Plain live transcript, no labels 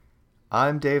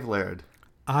I'm Dave Laird.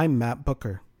 I'm Matt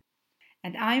Booker.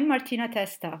 And I'm Martina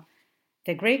Testa.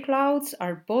 The grey clouds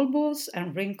are bulbous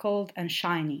and wrinkled and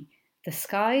shiny. The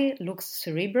sky looks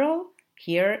cerebral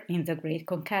here in the Great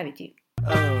Concavity.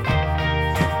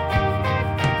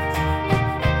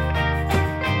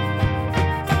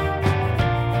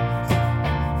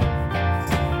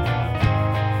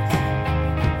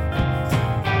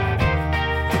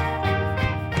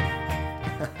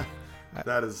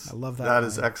 I love that. That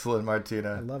is excellent,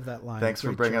 Martina. I love that line. Thanks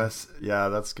for bringing us. Yeah,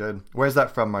 that's good. Where's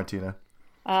that from, Martina?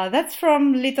 That's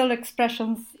from Little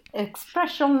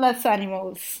Expressionless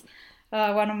Animals,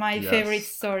 one of my favorite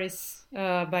stories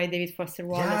by David Foster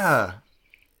Wallace. Yeah,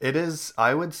 it is.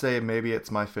 I would say maybe it's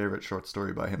my favorite short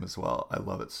story by him as well. I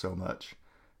love it so much.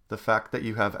 The fact that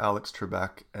you have Alex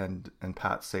Trebek and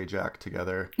Pat Sajak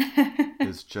together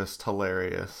is just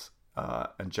hilarious.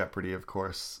 And Jeopardy, of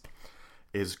course,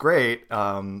 is great.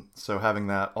 So having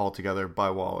that all together by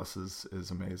Wallace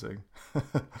is amazing. So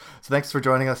thanks for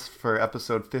joining us for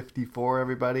episode 54,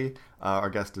 everybody. Our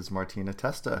guest is Martina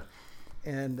Testa.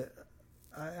 And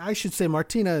I should say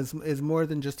Martina is more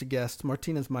than just a guest.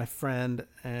 Martina's my friend,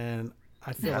 and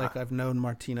I feel like I've known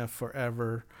Martina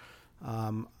forever.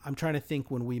 I'm trying to think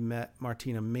when we met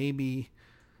Martina, maybe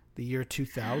the year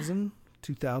 2000,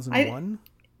 2001.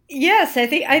 Yes, I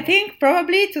think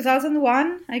probably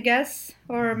 2001, I guess,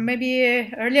 or maybe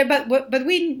earlier. But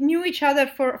we knew each other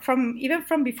from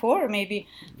before, maybe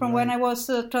from when I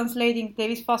was translating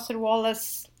David Foster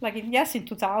Wallace, in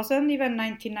 2000, even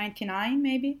 1999,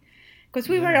 maybe, because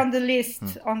we were on the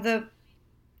list on the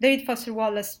David Foster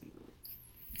Wallace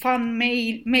fun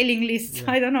mailing list.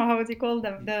 Yeah. I don't know how they call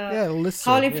them. Listserv.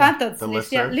 Howling Phantoms the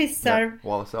list. Listserv. Listserv.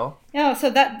 Wallace L. Yeah, so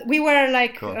that we were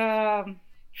cool.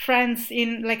 Friends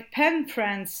in pen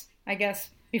friends, I guess,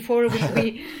 before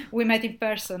we met in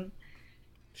person.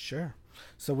 Sure.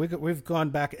 So we've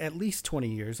gone back at least 20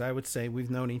 years. I would say we've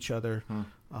known each other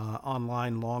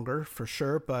online longer for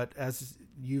sure. But as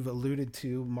you've alluded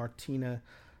to, Martina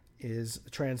is a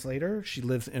translator. She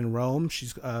lives in Rome.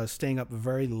 She's staying up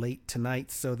very late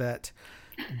tonight so that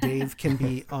Dave can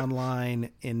be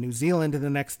online in New Zealand the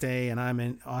next day, and I'm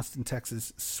in Austin,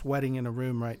 Texas, sweating in a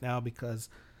room right now because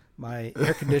my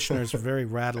air conditioners are very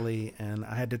rattly, and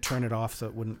I had to turn it off so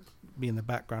it wouldn't be in the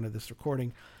background of this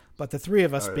recording. But the three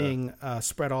of us being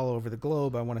spread all over the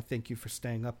globe, I want to thank you for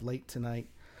staying up late tonight.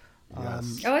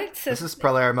 Yes. This is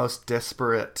probably our most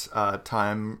disparate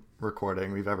time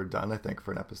recording we've ever done, I think,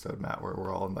 for an episode, Matt, where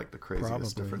we're all in the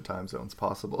craziest different time zones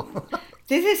possible.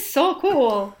 This is so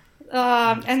cool.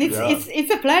 And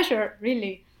it's a pleasure,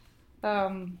 really.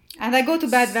 And I go to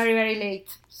bed very, very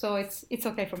late, so it's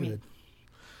okay for me.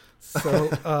 So,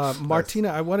 Martina,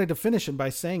 I wanted to finish by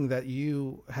saying that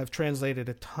you have translated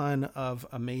a ton of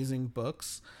amazing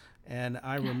books. And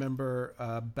I remember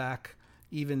back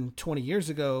even 20 years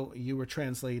ago, you were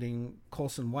translating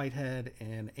Colson Whitehead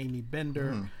and Amy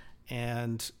Bender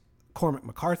and Cormac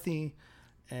McCarthy.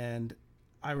 And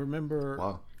I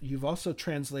remember you've also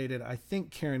translated, I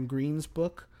think, Karen Green's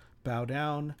book, Bow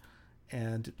Down,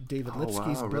 and David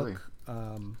Lipsky's book. Really?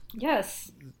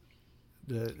 Yes.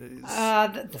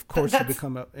 Of course,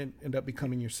 you end up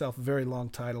becoming yourself a very long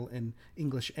title in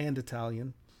English and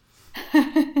Italian.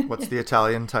 What's the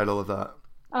Italian title of that?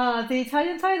 The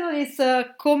Italian title is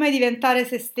Come diventare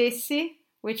se stessi,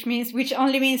 which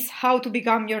only means how to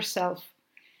become yourself.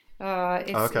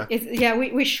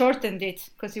 We shortened it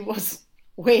because it was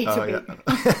way too big.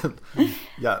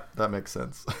 Yeah, that makes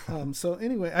sense. So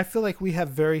anyway, I feel like we have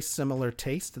very similar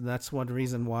taste, and that's one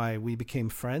reason why we became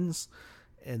friends.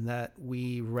 In that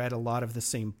we read a lot of the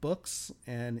same books,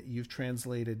 and you've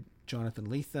translated Jonathan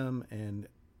Lethem and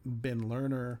Ben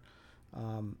Lerner,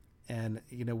 and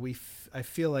I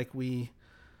feel like we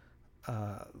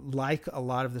like a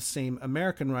lot of the same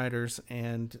American writers,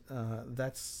 and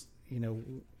that's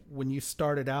when you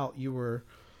started out, you were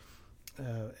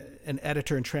an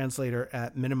editor and translator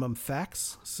at Minimum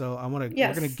Facts. So we're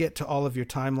going to get to all of your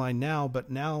timeline now,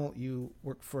 but now you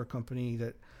work for a company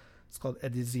that. It's called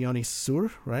Edizioni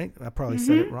Sur, right? I probably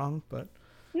said it wrong, but...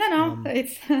 No,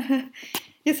 it's...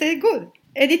 you said it good.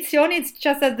 Edizioni, it's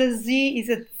just that the Z is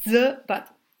a Z, but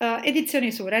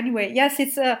Edizioni Sur. Anyway, yes,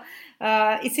 these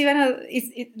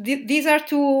are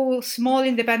two small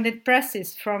independent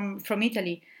presses from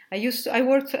Italy. I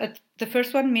worked at the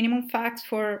first one, Minimum Facts,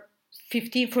 for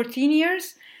 14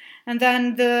 years. And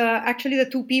then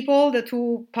the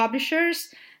two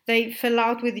publishers, they fell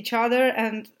out with each other,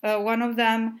 and one of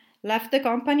them left the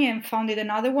company and founded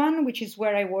another one, which is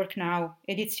where I work now,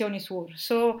 Edizioni Sur.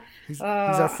 So he's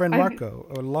our friend Marco,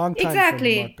 a longtime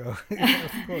exactly. friend Marco.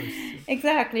 Of course.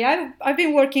 Exactly. I've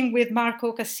been working with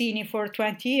Marco Cassini for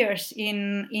 20 years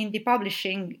in indie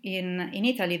publishing in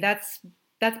Italy. That's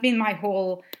been my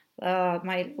whole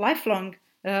my lifelong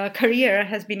career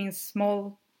has been in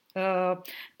small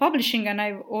publishing, and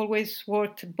I've always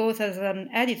worked both as an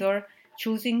editor,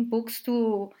 choosing books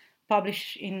to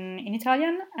publish in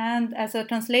Italian, and as a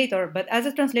translator. But as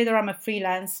a translator, I'm a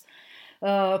freelance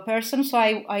person, so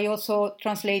I also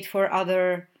translate for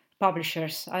other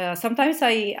publishers. Sometimes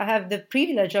I have the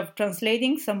privilege of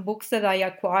translating some books that I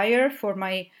acquire for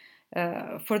my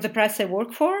for the press I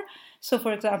work for. So,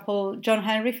 for example, John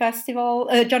Henry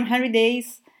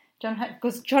Days.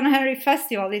 Because John Henry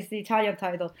Festival is the Italian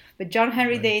title, but John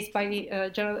Henry Days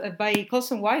by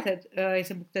Colson Whitehead is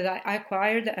a book that I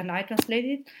acquired and I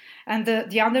translated, and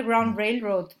the Underground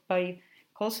Railroad by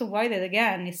Colson Whitehead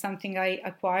again is something I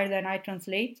acquired and I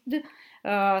translated.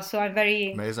 So I'm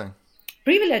very amazing,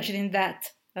 privileged in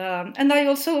that, and I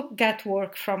also get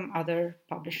work from other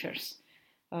publishers.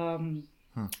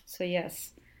 So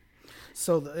yes.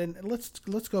 So and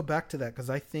let's go back to that,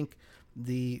 because I think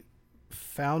the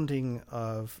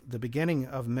beginning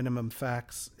of Minimum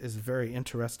Facts is very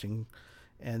interesting,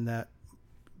 and that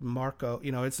Marco,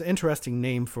 it's an interesting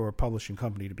name for a publishing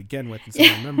company to begin with. And so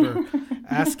I remember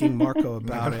asking Marco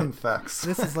about Minimum Facts.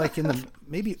 This is like in the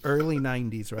maybe early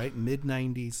 90s, right? Mid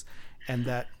 90s. And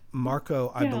that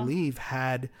Marco, I believe,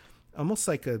 had almost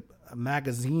like a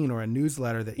magazine or a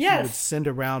newsletter that he would send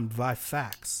around by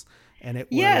fax. And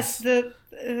it was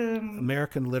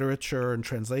American literature and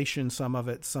translation. Some of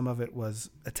it was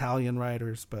Italian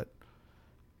writers, but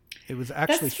it was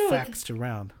actually faxed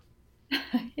around.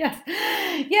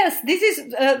 Yes. This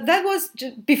is that was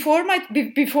before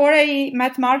I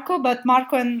met Marco. But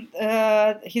Marco and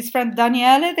his friend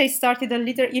Daniele, they started in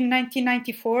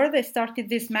 1994. They started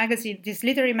this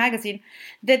literary magazine,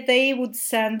 that they would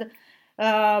send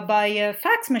by a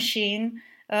fax machine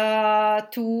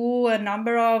to a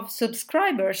number of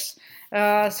subscribers.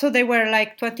 So they were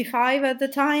like 25 at the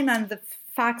time, and the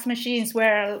fax machines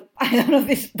were, I don't know,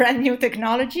 this brand new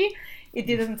technology. It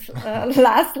didn't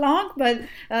last long, but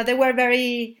they were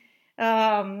very,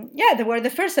 they were the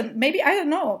first, maybe, I don't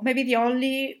know, maybe the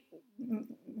only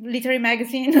literary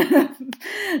magazine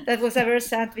that was ever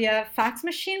sent via fax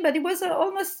machine. But it was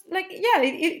almost like,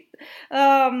 a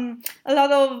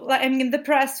lot of, the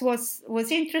press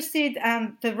was interested,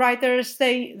 and the writers,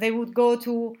 they would go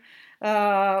to,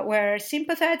 were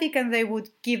sympathetic, and they would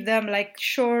give them like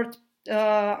short,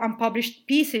 unpublished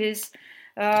pieces.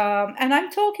 And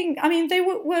I'm talking, they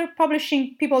were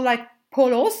publishing people like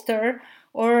Paul Auster,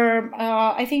 or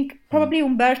I think probably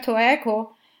Umberto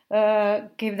Eco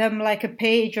gave them like a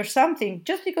page or something,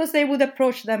 just because they would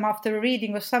approach them after a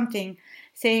reading or something,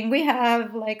 saying, we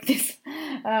have like this,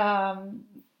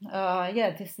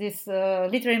 this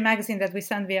literary magazine that we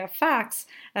send via fax,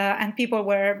 and people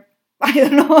were, I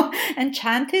don't know,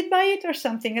 enchanted by it or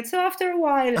something. And so after a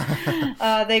while,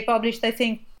 they published, I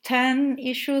think, 10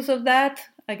 issues of that,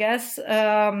 I guess.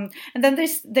 And then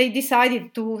they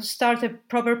decided to start a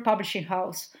proper publishing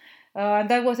house. And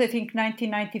that was, I think,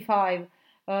 1995.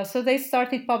 So they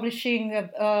started publishing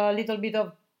a little bit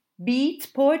of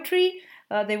beat poetry.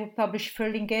 They would publish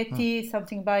Ferlinghetti,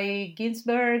 something by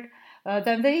Ginsberg.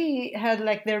 Then they had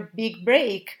like their big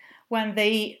break when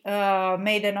they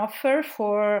made an offer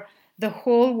for the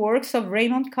whole works of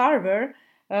Raymond Carver,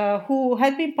 who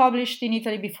had been published in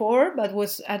Italy before, but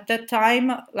was at that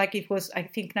time, like it was, I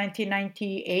think,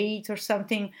 1998 or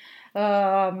something.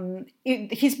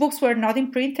 His books were not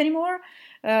in print anymore.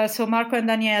 So Marco and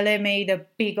Daniele made a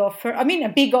big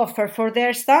offer for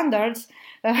their standards,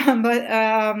 and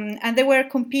they were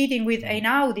competing with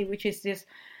Einaudi, which is this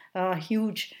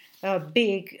huge,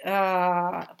 big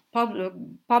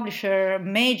publisher,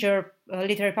 major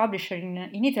literary publisher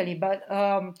in Italy. But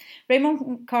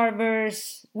Raymond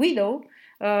Carver's widow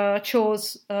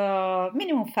chose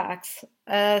Minimum Facts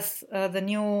as the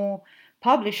new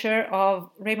publisher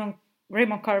of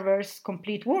Raymond Carver's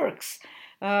complete works.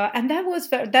 And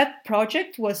that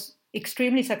project was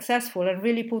extremely successful and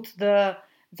really put the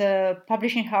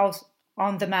publishing house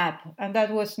on the map. And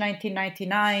that was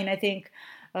 1999, I think,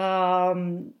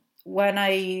 when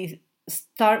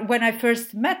I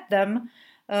first met them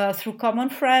through common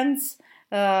friends.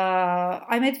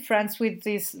 I made friends with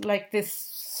this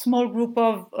small group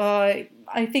of, I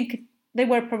think they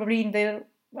were probably in their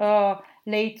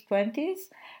late 20s.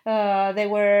 They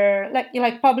were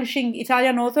like publishing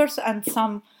Italian authors and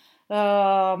some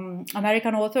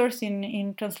American authors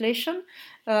in translation.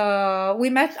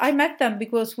 I met them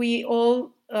because we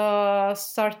all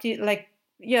started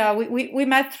we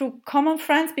met through common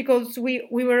friends because we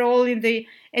were all in the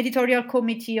editorial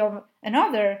committee of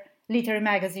another literary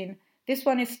magazine. This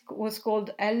one was called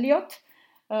Elliot.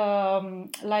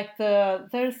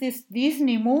 There's this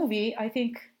Disney movie, I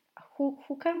think,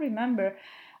 who can remember,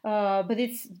 but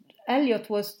it's Elliot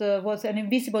was an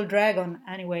invisible dragon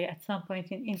anyway at some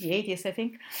point in the 80s, I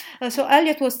think. So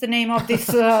Elliot was the name of this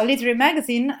literary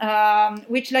magazine,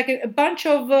 which like a bunch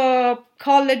of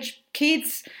college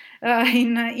kids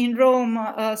in Rome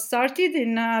started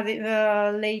in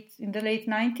the late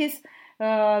 90s.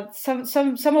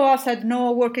 Some of us had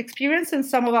no work experience, and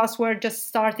some of us were just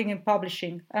starting in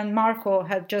publishing. And Marco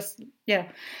had just he'd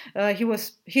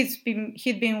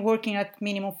been working at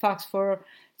Minimum Fax for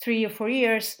 3 or 4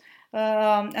 years,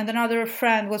 and another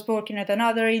friend was working at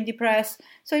another indie press.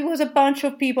 So it was a bunch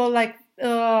of people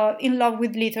in love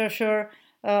with literature,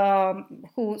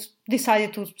 who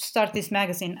decided to start this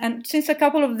magazine. And since a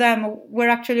couple of them were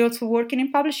actually also working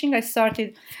in publishing, I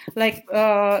started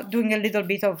doing a little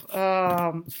bit of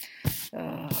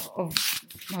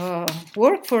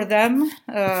work for them,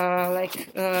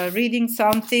 reading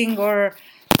something or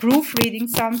proofreading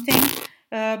something.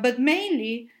 But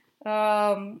mainly,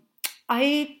 I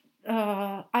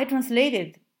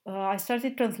translated. I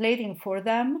started translating for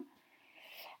them.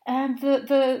 And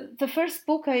the first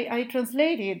book I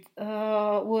translated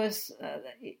was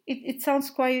it sounds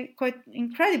quite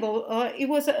incredible. It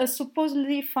was a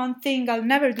supposedly fun thing I'll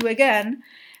never do again.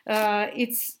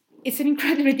 It's an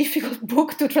incredibly difficult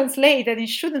book to translate, and it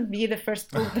shouldn't be the first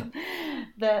book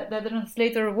that the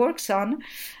translator works on.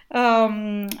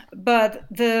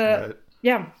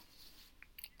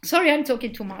 Sorry, I'm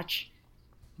talking too much.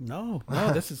 No,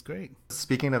 this is great.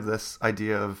 Speaking of this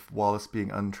idea of Wallace being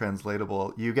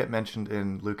untranslatable, you get mentioned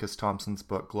in Lucas Thompson's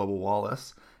book Global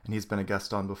Wallace, and he's been a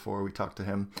guest on before. We talked to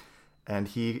him, and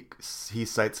he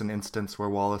cites an instance where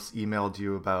Wallace emailed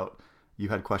you about you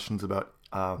had questions about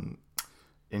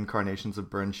incarnations of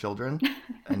burned children,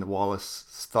 and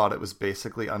Wallace thought it was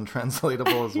basically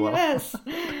untranslatable as well. Yes.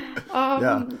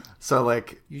 Yeah. So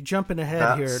you're jumping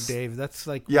ahead here, Dave. That's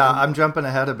I'm jumping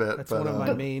ahead a bit. That's one of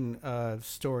my main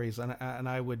stories, and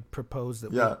I would propose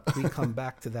that we come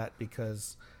back to that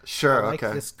because sure, I like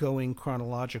this going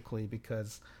chronologically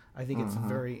because I think it's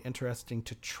very interesting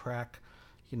to track,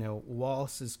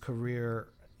 Wallace's career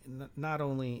not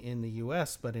only in the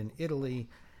U.S. but in Italy,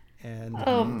 and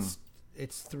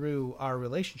it's through our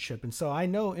relationship. And so I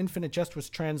know Infinite Jest was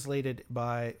translated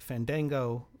by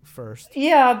Fandango first.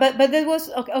 Yeah, but that was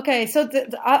okay. So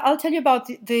I'll tell you about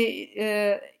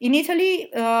the in Italy,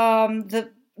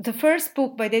 the first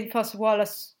book by David Foster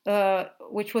Wallace,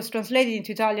 which was translated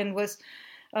into Italian, was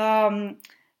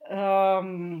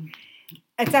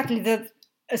exactly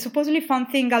a supposedly fun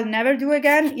thing I'll never do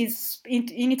again. Is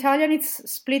in Italian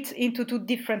it's split into 2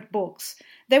 different books.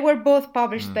 They were both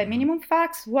published by Minimum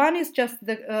Fax. One is just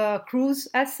the cruise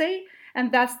essay,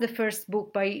 and that's the first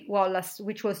book by Wallace,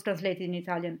 which was translated in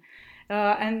Italian.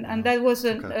 And that was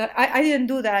I didn't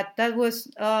do that. That was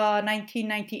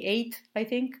 1998, I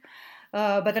think.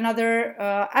 But another,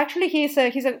 actually, he's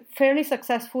a fairly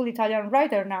successful Italian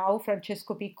writer now,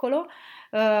 Francesco Piccolo.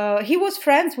 He was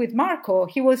friends with Marco.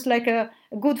 He was like a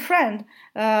good friend,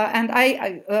 and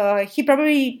he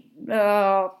probably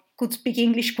could speak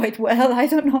English quite well. I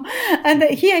don't know, and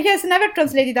he has never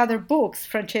translated other books.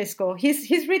 Francesco,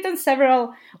 he's written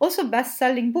several also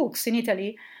best-selling books in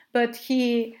Italy, but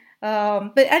he.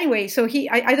 But anyway, so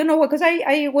I don't know, because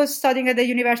I was studying at the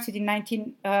university in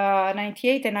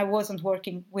 1998 and I wasn't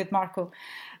working with Marco.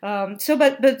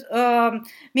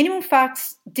 Minimum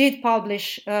Fax did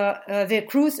publish the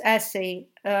cruise essay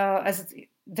as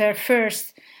their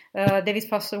first David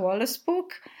Foster Wallace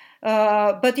book.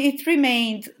 But it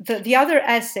remained the other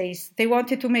essays. They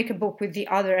wanted to make a book with the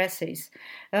other essays.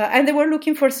 And they were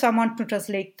looking for someone to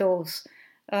translate those.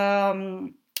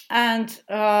 Me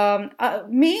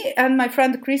and my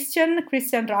friend Christian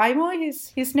Raimo,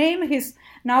 his name. He's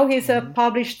a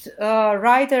published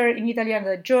writer in Italy and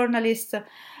a journalist.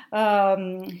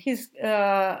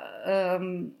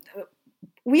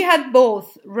 We had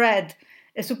both read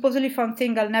A Supposedly Fun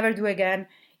Thing I'll Never Do Again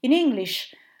in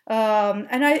English.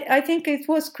 And I think it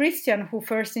was Christian who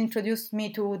first introduced me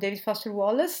to David Foster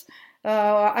Wallace.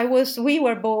 We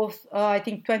were both, I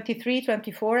think, 23,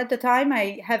 24 at the time.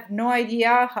 I have no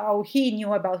idea how he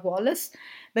knew about Wallace,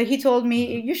 but he told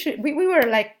me you should. We were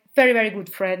like very, very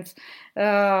good friends.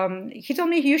 He told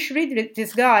me you should read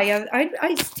this guy.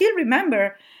 I still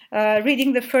remember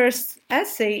reading the first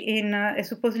essay in A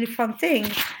Supposedly Fun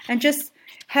Thing, and just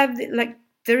have like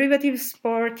derivative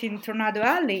sport in Tornado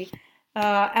Alley,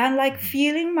 and like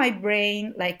feeling my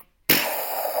brain like.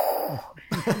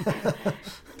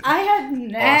 I had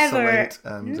never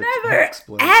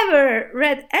ever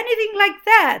read anything like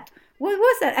that. What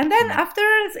was that? And then after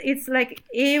it's like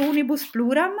E Unibus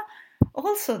Pluram,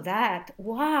 also that.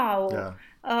 Wow. Yeah.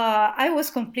 I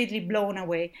was completely blown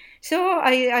away. So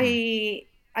we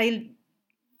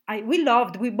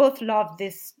both loved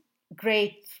this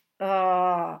great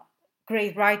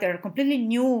writer, completely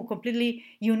new, completely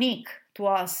unique to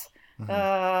us.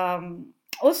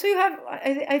 Also, you have,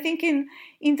 I think, in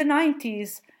the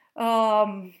 90s.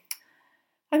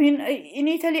 I mean, in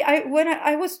Italy, when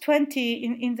I was 20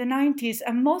 in the 90s,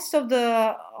 and most of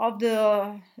I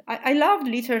loved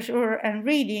literature and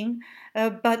reading,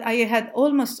 but I had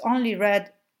almost only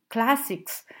read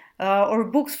classics or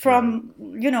books from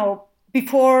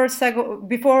before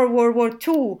World War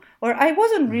II, or I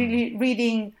wasn't really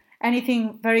reading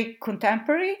anything very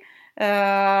contemporary,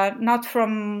 not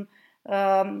from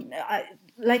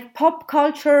like pop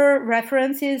culture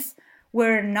references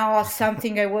were not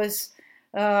something I was.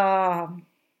 I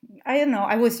don't know,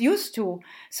 I was used to.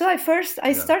 So I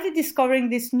started discovering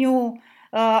this new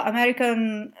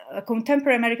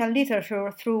contemporary American literature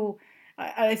through,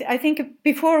 I think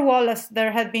before Wallace,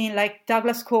 there had been like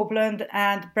Douglas Copeland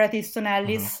and Bret Easton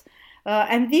Ellis.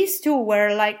 And these two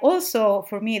were like, also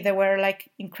for me, they were like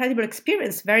incredible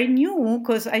experience, very new,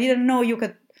 because I didn't know you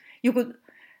could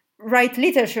write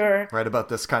literature, write about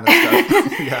this kind of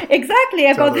stuff. Yeah, exactly,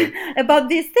 about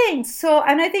these things. So,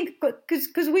 and I think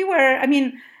because we were, I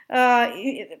mean,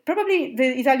 probably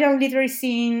the Italian literary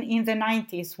scene in the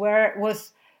 90s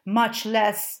was much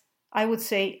less, I would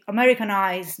say,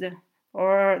 Americanized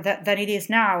or than it is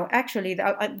now. Actually,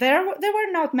 there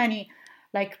were not many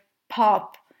like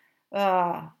pop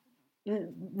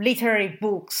literary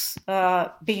books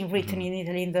being written in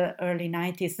Italy in the early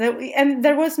 90s, and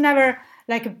there was never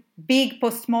like big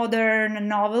postmodern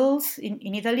novels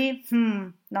in Italy.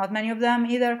 Not many of them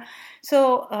either.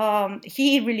 So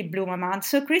he really blew my mind.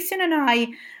 So Christian and I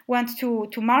went to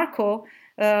Marco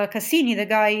Cassini,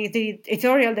 the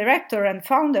editorial director and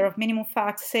founder of Minimum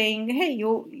Facts, saying, "Hey,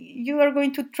 you are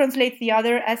going to translate the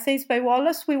other essays by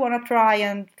Wallace. We want to try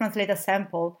and translate a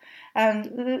sample,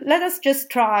 and let us just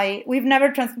try. We had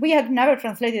never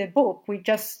translated a book. We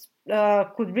just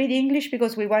could read English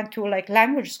because we went to like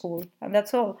language school, and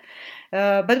that's all.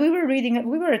 But we were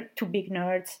two big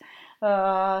nerds.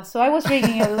 So I was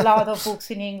reading a lot of books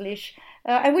in English,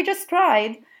 and we just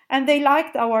tried, and they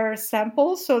liked our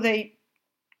samples, so they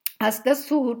asked us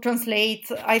to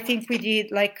translate. I think we did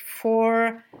like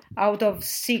 4 out of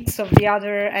 6 of the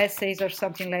other essays or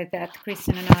something like that,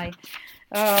 Christian and I.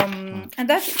 And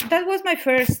that was my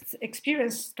first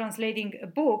experience translating a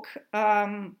book.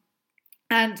 And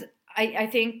I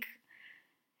think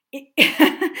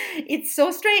it's so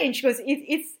strange because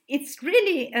it's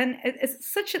really it's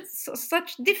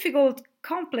such difficult,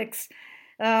 complex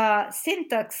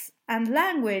syntax and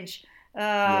language.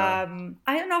 I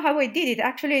don't know how I did it.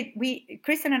 Actually,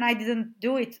 Christian and I didn't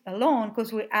do it alone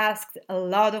because we asked a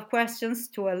lot of questions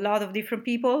to a lot of different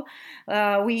people.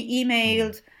 We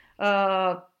emailed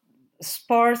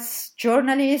sports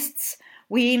journalists.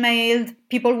 We emailed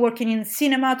people working in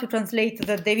cinema to translate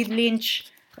the David Lynch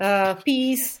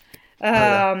piece.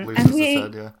 And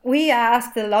we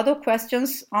asked a lot of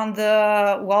questions on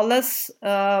the Wallace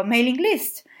mailing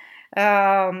list.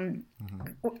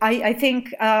 I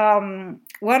think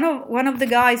one of the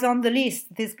guys on the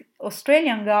list, this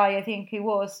Australian guy, I think he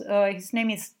was, his name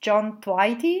is John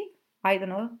Twitty. I don't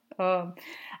know.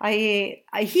 I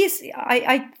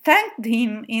thanked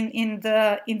him in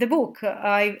the book.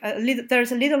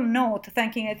 There's a little note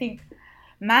thanking, I think,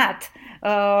 Matt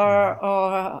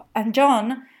and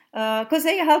John, because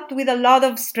they helped with a lot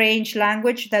of strange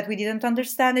language that we didn't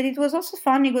understand. And it was also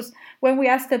funny because when we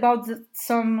asked about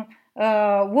some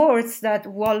words that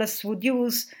Wallace would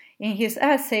use in his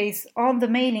essays on the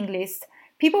mailing list,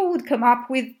 people would come up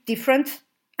with different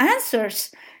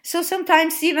answers. So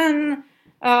sometimes even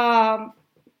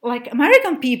like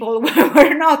American people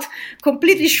were not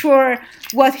completely sure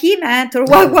what he meant or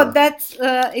what that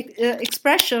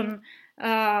expression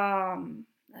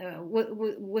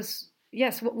was.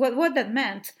 Yes, what that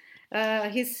meant.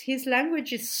 His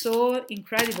language is so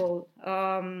incredible.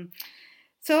 That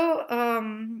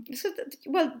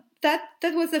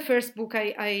was the first book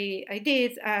I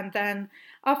did, and then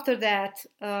after that,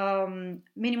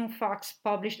 Minimum Facts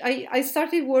published. I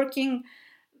started working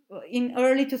in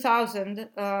early 2000.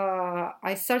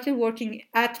 I started working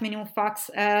at Minimum Facts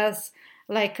as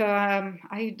like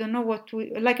I don't know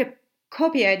like a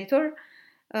copy editor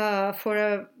for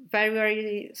a very,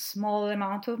 very small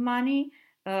amount of money.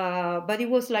 But it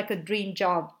was like a dream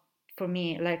job for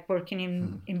me, like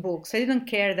working in books. I didn't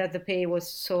care that the pay was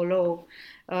so low.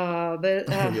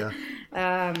 Yeah.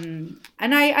 And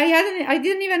I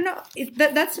didn't even know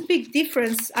that's a big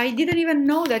difference. I didn't even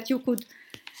know that you could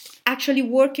actually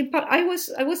work in. I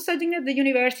was studying at the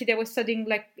university. I was studying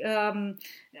like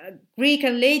Greek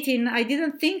and Latin. I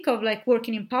didn't think of like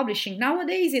working in publishing.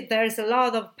 Nowadays, there's a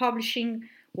lot of publishing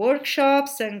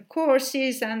workshops and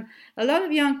courses, and a lot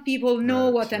of young people know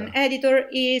what an editor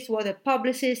is, what a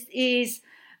publicist is,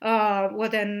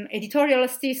 what an editorial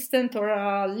assistant or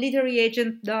a literary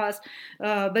agent does.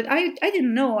 But I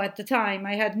didn't know at the time.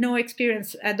 I had no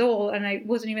experience at all, and I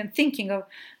wasn't even thinking of.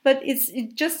 But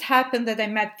it just happened that I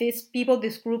met this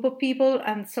group of people,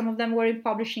 and some of them were in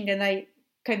publishing, and I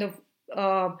kind of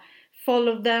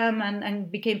followed them and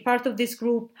became part of this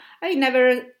group. I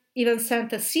never even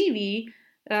sent a CV.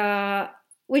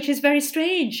 Which is very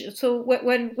strange. So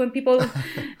when people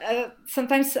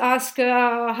sometimes ask,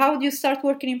 how do you start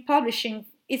working in publishing?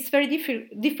 It's very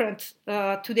different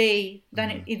today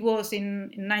than it was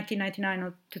in 1999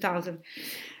 or 2000.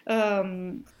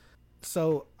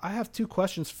 So I have two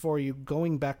questions for you.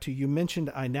 Going back to, you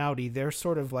mentioned Einaudi. They're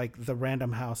sort of like the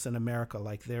Random House in America.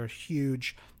 Like, they're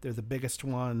huge. They're the biggest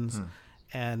ones.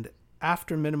 And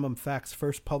after Minimum Facts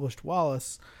first published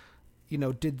Wallace,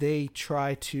 did they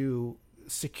try to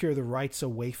secure the rights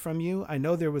away from you? I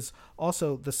know there was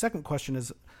also, the second question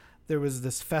is, there was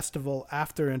this festival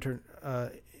after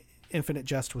Infinite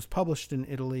Jest was published in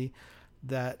Italy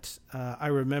that I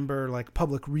remember, like,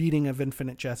 public reading of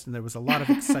Infinite Jest, and there was a lot of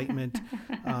excitement.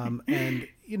 And,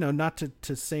 not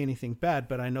to say anything bad,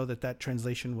 but I know that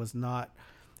translation was not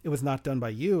done by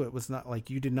you. It was not like,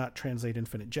 you did not translate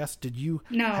Infinite Jest. Did you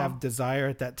have desire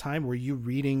at that time? Were you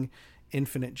reading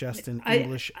Infinite Jest in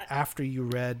English after you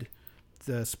read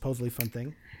the Supposedly Fun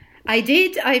Thing? I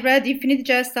did. I read Infinite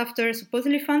Jest after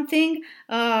Supposedly Fun Thing,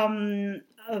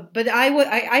 but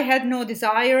I had no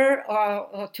desire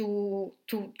to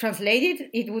translate it.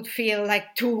 It would feel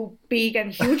like too big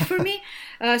and huge for me.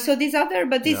 So these other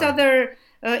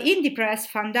indie press,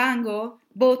 Fandango,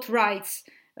 bought rights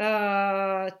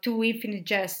to Infinite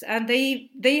Jest, and they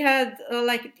had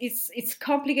like, it's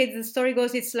complicated. The story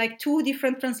goes, it's like two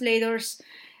different translators.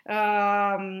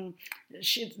 The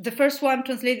first one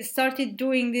started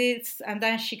doing this, and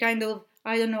then she kind of,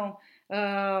 I don't know,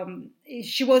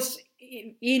 she was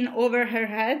in over her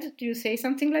head. Do you say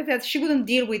something like that? She wouldn't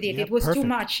deal with it. Yeah, it was perfect. too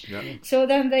much. Yeah. So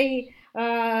then they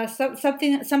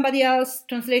somebody else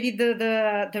translated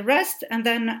the rest, and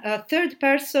then a third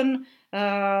person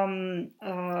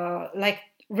like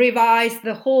revised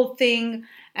the whole thing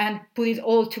and put it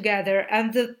all together.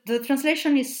 And the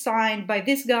translation is signed by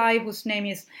this guy whose name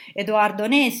is Edoardo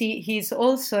Nesi. He's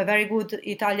also a very good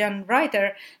Italian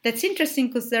writer. That's interesting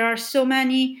because there are so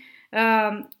many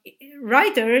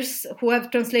writers who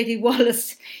have translated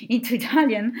Wallace into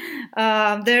Italian.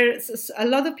 There's a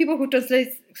lot of people who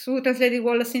translated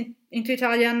Wallace into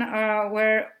Italian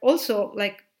were also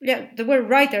they were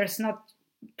writers, not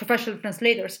professional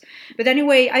translators. But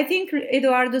anyway, I think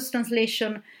Edoardo's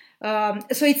translation,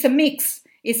 so it's a mix.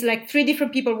 It's like three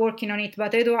different people working on it,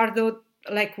 but Edoardo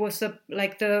was the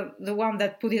one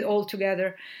that put it all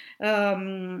together.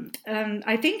 And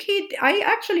I think he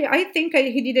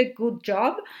did a good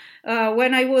job.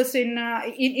 When I was in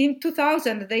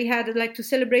 2000, they had to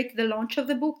celebrate the launch of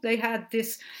the book. They had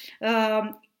this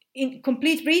in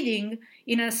complete reading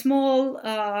in a small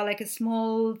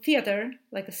theater,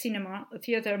 like a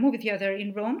movie theater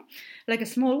in Rome, like a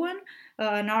small one,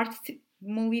 an art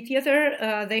movie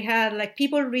theater. They had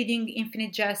people reading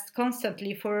Infinite Jest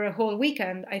constantly for a whole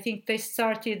weekend. I think they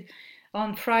started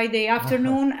on Friday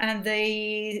afternoon, and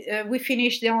we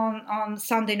finished on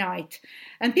Sunday night,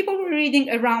 and people were reading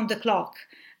around the clock.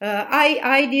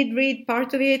 I did read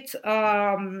part of it.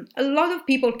 A lot of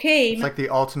people came. It's like the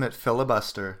ultimate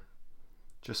filibuster.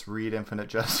 Just read Infinite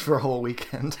Jest for a whole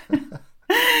weekend.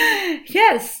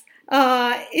 Yes.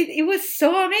 It was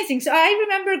so amazing. So I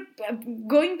remember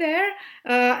going there,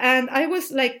 and I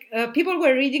was people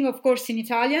were reading, of course, in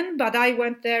Italian, but I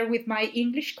went there with my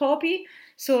English copy.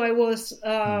 So I was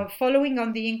following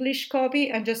on the English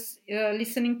copy and just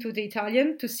listening to the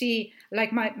Italian to see,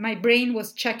 my brain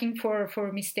was checking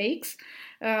for mistakes.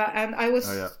 And I was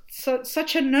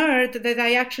such a nerd that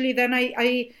I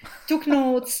took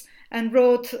notes and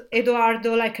wrote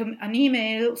Edoardo an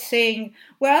email saying,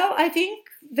 well, I think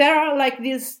there are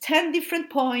these 10 different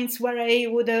points where I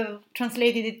would have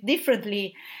translated it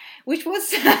differently. which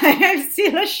was I'm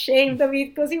still ashamed of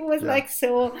it because it was like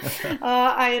so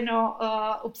I don't know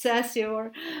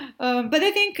obsessive. But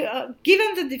I think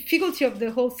given the difficulty of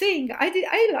the whole thing,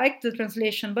 I liked the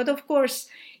translation. But of course,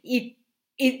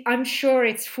 I'm sure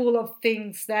it's full of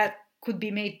things that could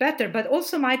be made better. But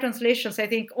also my translations, I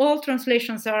think all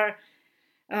translations are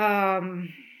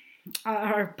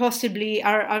possibly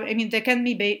I mean they can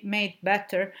be made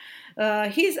better.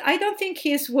 I don't think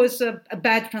his was a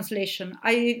bad translation.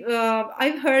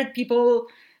 I've heard people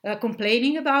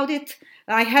complaining about it.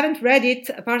 I haven't read it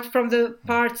apart from the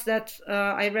parts that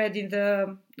I read in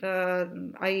the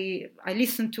I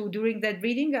listened to during that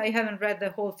reading. I haven't read the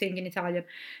whole thing in Italian,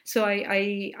 so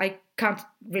I can't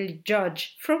really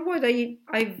judge. From what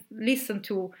I've listened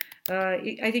to,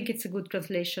 I think it's a good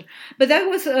translation. But that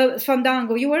was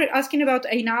Fandango. You were asking about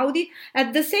Einaudi.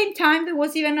 At the same time, there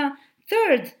was even a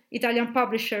third Italian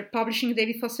publisher publishing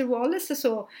David Foster Wallace.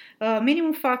 So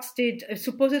Minimum Fax did a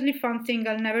supposedly fun thing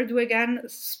I'll never do again,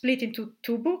 split into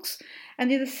 2 books.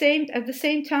 And at the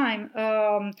same time,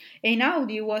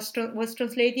 Einaudi was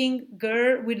translating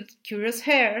Girl with Curious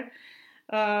Hair.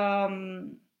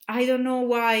 I don't know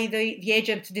why the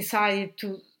agent decided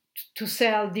to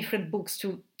sell different books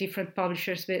to different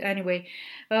publishers, but anyway.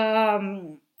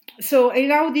 So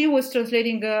Einaudi was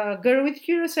translating Girl with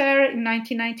Curious Hair in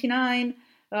 1999,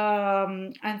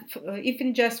 and If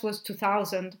in Jest was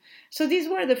 2000. So these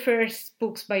were the first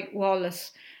books by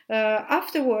Wallace.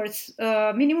 Afterwards,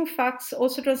 Minimum Fax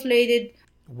also translated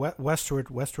Westward,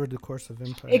 The Course of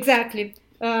Empire. Exactly.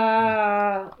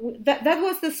 That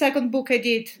was the second book I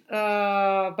did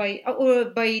by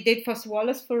David Foster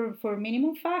Wallace for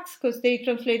Minimum Fax, because they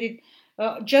translated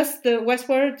just the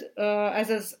Westward as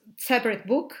a separate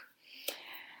book.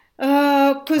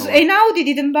 Because Einaudi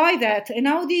didn't buy that.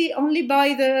 Einaudi only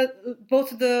buy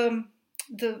both the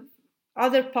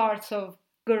other parts of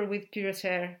Girl with Curious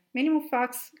Hair. Minimum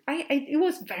Fax, it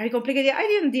was very complicated. I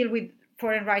didn't deal with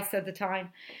foreign rights at the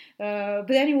time. But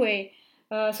anyway,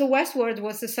 so Westward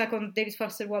was the second David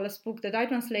Foster Wallace book that I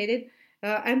translated,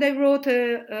 and I wrote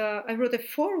a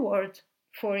foreword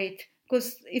for it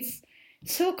because it's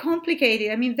so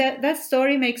complicated. I mean, that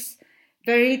story makes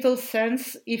very little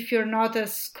sense if you're not a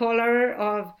scholar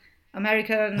of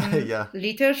American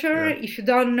literature. Yeah. If you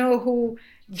don't know who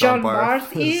John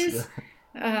Barth is.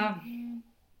 Yeah.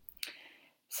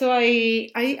 So I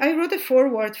wrote a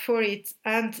foreword for it,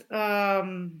 and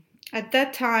at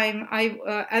that time I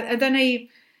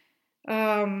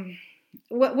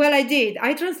did.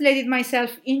 I translated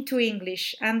myself into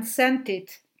English and sent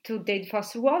it to David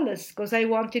Foster Wallace because I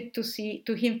wanted to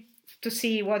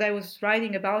see what I was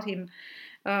writing about him,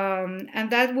 and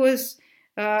that was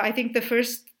I think the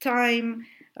first time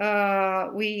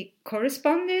we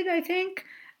corresponded. I think.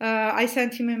 I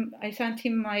sent him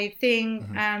my thing,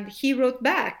 mm-hmm. and he wrote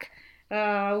back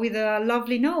with a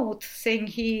lovely note saying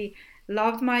he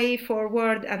loved my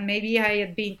foreword and maybe I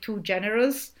had been too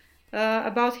generous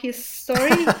about his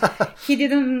story. He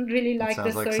didn't really like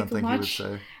the story too much.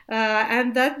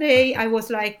 And that day I was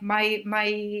like,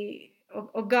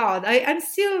 oh God, I'm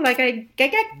still like, I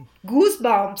get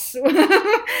goosebumps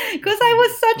because I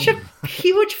was such a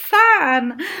huge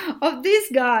fan of this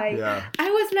guy. Yeah. I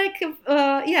was like,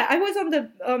 I was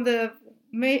on the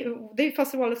David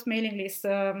Foster Wallace mailing list,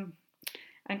 and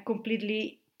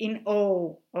completely in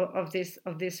awe of this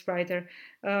writer.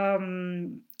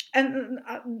 And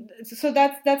so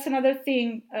that's another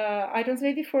thing. I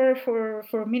translated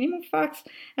for Minimum Fax,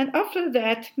 and after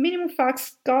that, Minimum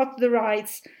Fax got the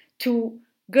rights to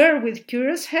Girl with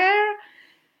Curious Hair,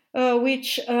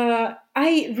 which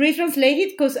I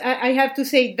retranslated because I have to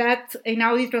say that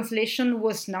Einaudi translation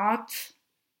was not.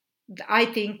 I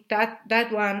think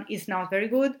that one is not very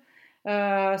good.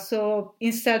 So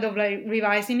instead of like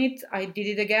revising it, I did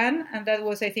it again, and that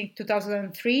was I think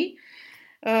 2003.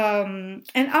 And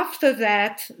after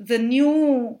that, the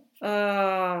new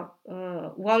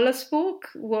Wallace book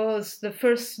was the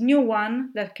first new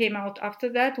one that came out. After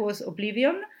that was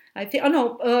Oblivion. I think.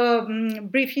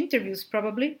 Brief Interviews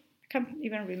probably. Can't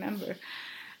even remember.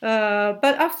 But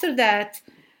after that,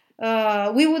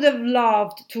 we would have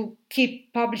loved to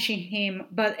keep publishing him,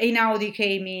 but Einaudi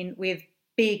came in with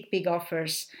big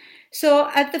offers. So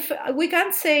we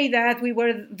can't say that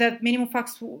Minimum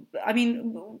Fax. I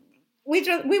mean, we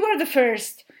were the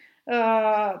first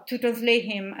to translate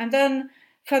him, and then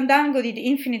Fandango did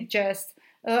Infinite Jest,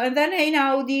 and then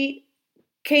Einaudi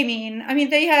came in. I mean,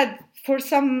 they had for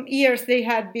some years they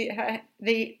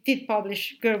did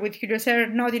publish Girl with Curious Hair,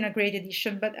 not in a great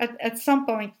edition, but at some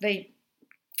point they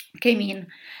came in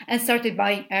and started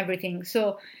buying everything.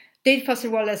 So David Foster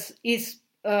Wallace is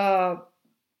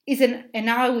is an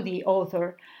Audi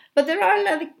author. But there are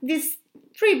like these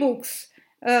 3 books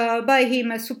by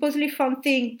him, a supposedly fun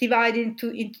thing divided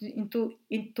into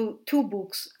 2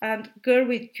 books, and Girl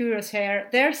with Curious Hair.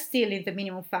 They're still in the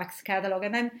Minimum Facts catalog,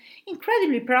 and I'm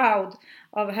incredibly proud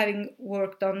of having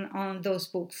worked on those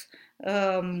books.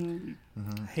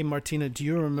 Hey Martina, do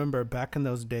you remember back in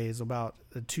those days, about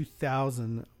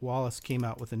 2000, Wallace came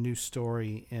out with a new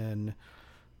story in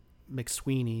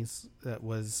McSweeney's it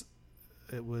was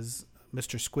Mr.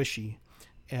 Squishy.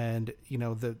 And, you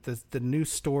know, the new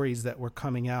stories that were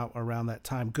coming out around that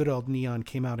time, Good Old Neon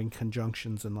came out in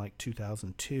conjunctions in like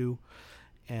 2002.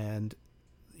 And,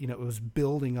 you know, it was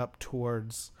building up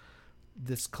towards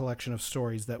this collection of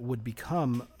stories that would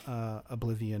become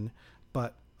Oblivion.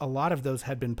 But a lot of those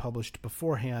had been published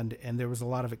beforehand, and there was a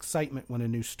lot of excitement when a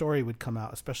new story would come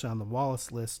out, especially on the Wallace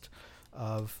list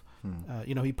of,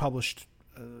 you know, he published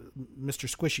Mr.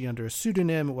 Squishy under a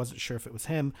pseudonym. It wasn't sure if it was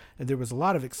him, and there was a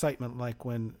lot of excitement, like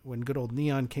when Good Old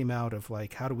Neon came out, of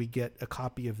like, how do we get a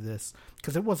copy of this,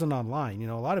 because it wasn't online. You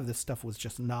know, a lot of this stuff was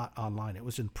just not online. It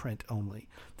was in print only.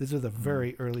 These are the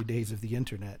very early days of the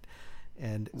internet.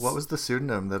 And what was the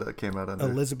pseudonym that it came out under?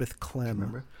 Elizabeth Clem.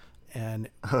 Remember? And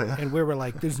and we were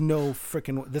like, there's no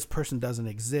freaking, this person doesn't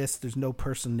exist. There's no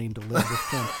person named Elizabeth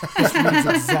Clem. This reads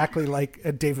exactly like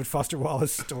a David Foster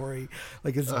Wallace story.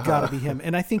 Like, it's got to be him.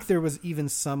 And I think there was even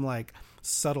some like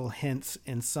subtle hints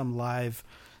in some live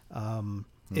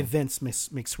events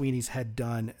McSweeney's had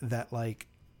done that like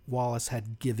Wallace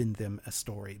had given them a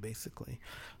story, basically.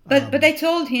 But I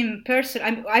told him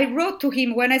personally. I wrote to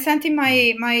him when I sent him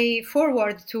my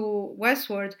forward to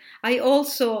Westward. I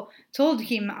also told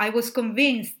him I was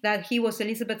convinced that he was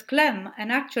Elizabeth Clem,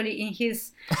 and actually in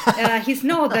his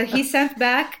note that he sent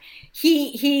back,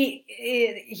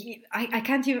 I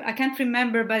can't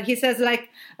remember, but he says like,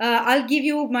 I'll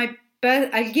give my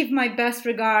best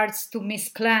regards to Miss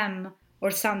Clem or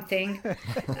something.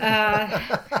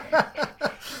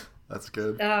 That's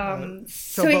good.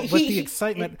 With the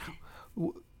excitement,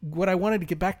 what I wanted to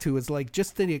get back to is like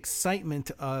just the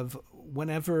excitement of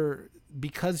whenever,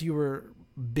 because you were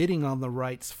bidding on the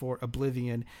rights for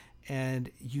Oblivion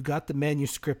and you got the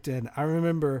manuscript in. I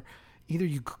remember either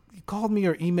you called me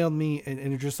or emailed me and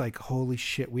you're just like, holy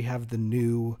shit, we have the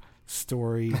new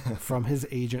story from his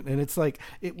agent. And it's like,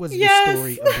 it was the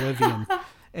story Oblivion.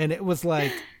 And it was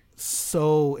like,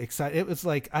 so excited. It was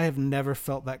like, I have never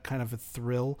felt that kind of a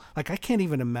thrill. Like, I can't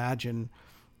even imagine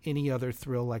any other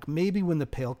thrill. Like, maybe when the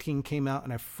Pale King came out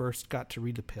and I first got to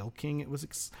read the Pale King, it was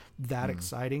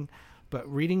exciting.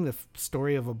 But reading the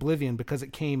story of Oblivion, because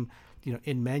it came, you know,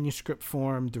 in manuscript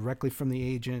form directly from the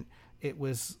agent, it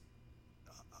was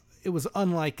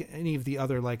unlike any of the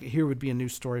other, like, here would be a new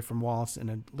story from Wallace in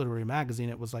a literary magazine.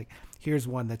 It was like, here's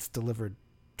one that's delivered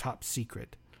top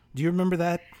secret. Do you remember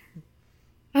that?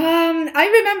 I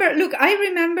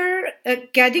remember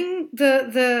getting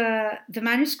the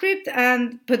manuscript,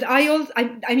 but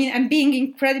I'm being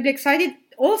incredibly excited.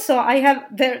 Also, I have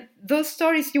those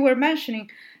stories you were mentioning.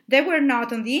 They were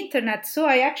not on the internet, so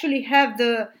I actually have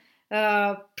the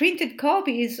printed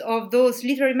copies of those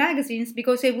literary magazines,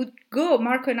 because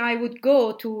Marco and I would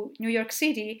go to New York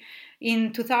City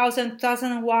in 2000,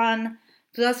 2001,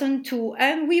 2002,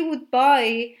 and we would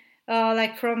buy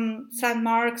like from St.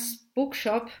 Mark's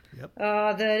bookshop,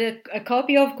 a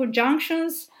copy of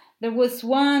Conjunctions. There was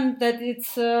one that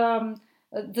it's the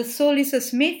Soul is a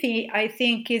Smithy, I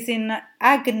think, is in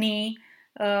Agni,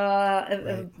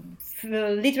 a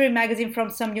literary magazine from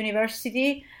some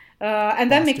university, and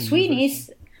then McSweeney's.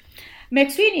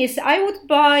 I would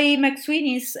buy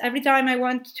McSweeney's every time I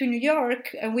went to New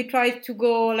York, and we tried to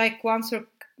go like once or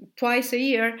twice a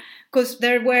year, because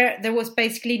there was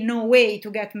basically no way to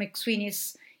get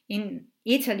McSweeney's in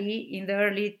Italy in the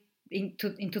early in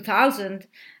 2000.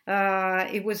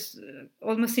 It was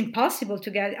almost impossible to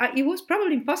get. It was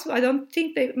probably impossible. I don't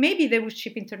think maybe they would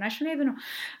ship internationally. I don't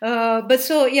know. But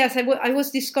so yes, I was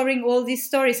discovering all these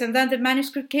stories, and then the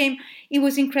manuscript came. It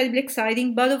was incredibly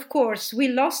exciting, but of course we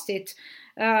lost it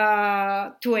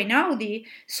to Einaudi.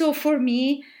 So for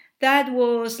me, that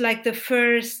was like the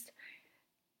first.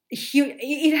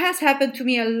 It has happened to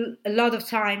me a lot of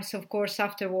times, of course,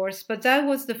 afterwards, but that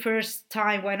was the first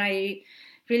time when I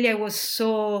was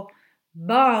so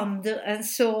bummed and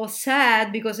so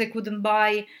sad because I couldn't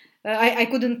buy, I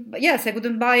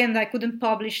couldn't buy and I couldn't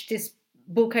publish this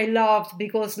book I loved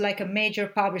because like a major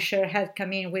publisher had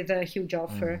come in with a huge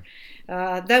offer.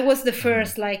 That was the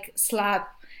first like slap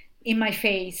in my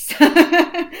face.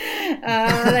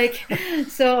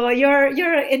 So you're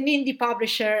an indie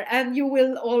publisher and you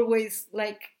will always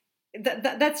like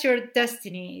that's your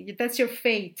destiny, that's your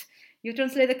fate. You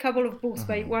translate a couple of books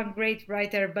by one great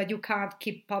writer, but you can't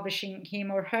keep publishing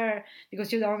him or her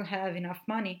because you don't have enough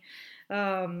money.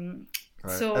 Right.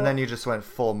 So, and then you just went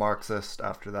full Marxist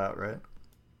after that, right?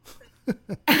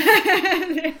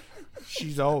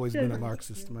 She's always been a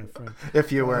Marxist, my friend.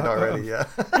 If you weren't already, yeah.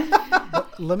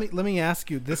 But let me ask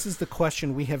you. This is the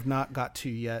question we have not got to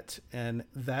yet, and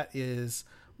that is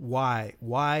why?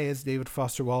 Why is David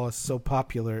Foster Wallace so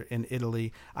popular in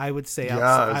Italy? I would say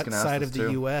outside of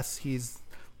the U.S.,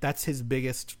 that's his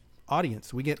biggest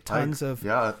audience. We get tons of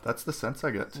that's the sense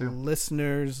I get too.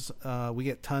 Listeners. We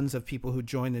get tons of people who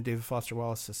join the David Foster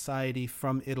Wallace Society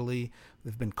from Italy.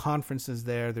 There've been conferences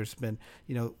there. There's been,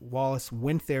 Wallace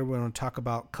went there. We're going to talk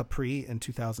about Capri in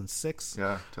 2006.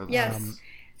 Yeah, totally. Yes.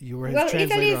 You were his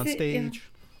translator on stage.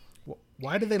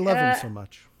 Why do they love him so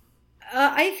much?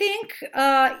 I think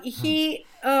he.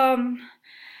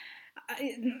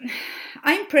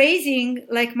 I'm praising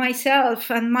like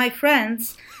myself and my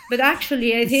friends, but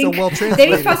actually I think so well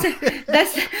David Foster.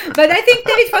 But I think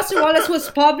David Foster Wallace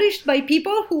was published by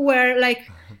people who were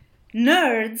like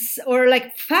nerds or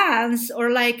like fans,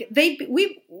 or like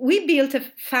we built a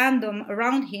fandom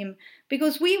around him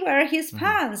because we were his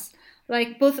fans.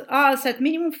 Like both us at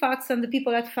Minimum Facts and the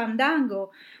people at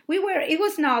Fandango, it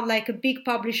was not like a big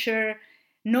publisher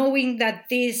knowing that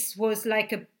this was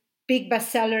like a big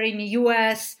bestseller in the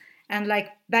US and like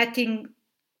betting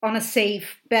on a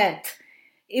safe bet.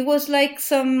 It was like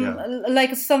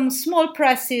some small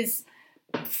presses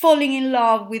falling in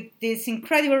love with this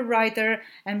incredible writer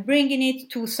and bringing it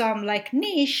to some like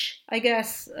niche, I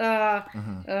guess,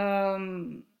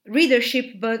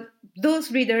 readership, but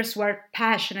those readers were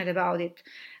passionate about it.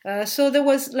 So there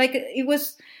was like, it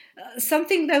was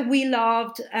something that we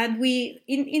loved, and we,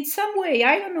 in some way,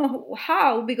 I don't know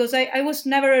how, because I was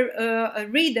never a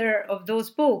reader of those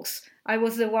books. I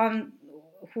was the one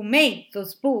who made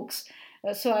those books.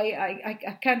 So I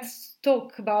can't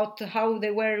talk about how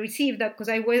they were received, because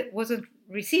I wasn't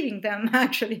receiving them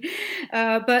actually.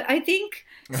 But I think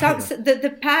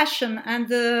the passion and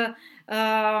the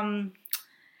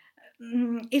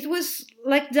it was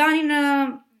like done in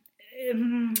a.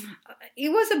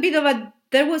 There was a bit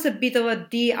of a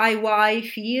DIY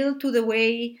feel to the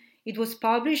way it was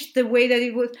published, the way that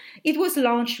it was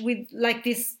launched with like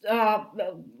this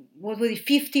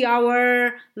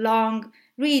 50-hour long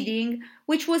reading,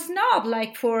 which was not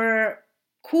like for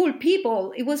cool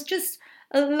people. It was just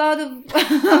a lot of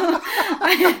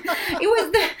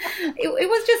it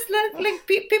was just like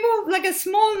people, like a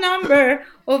small number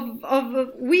of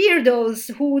weirdos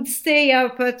who would stay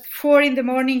up at 4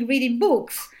 a.m. reading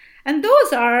books, and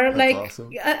those are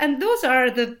awesome. And those are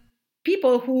the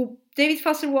people who David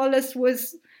Foster Wallace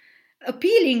was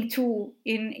appealing to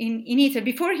in Italy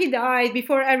before he died,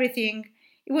 before everything.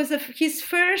 It was his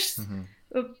first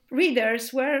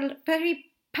readers were very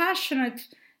passionate,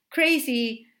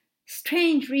 crazy,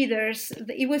 strange readers.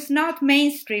 It was not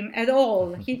mainstream at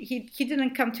all. He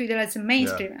didn't come to it as a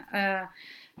mainstream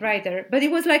writer, but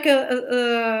it was like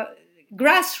a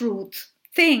grassroots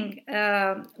thing,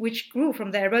 which grew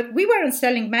from there. But we weren't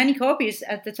selling many copies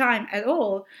at the time at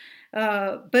all.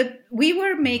 But we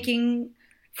were making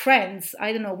friends.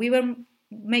 I don't know. We were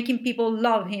making people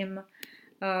love him.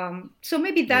 So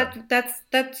maybe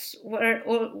that's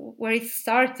where it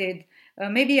started.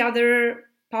 Maybe other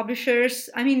publishers.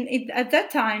 I mean, at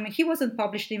that time, he wasn't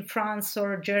published in France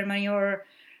or Germany or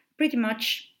pretty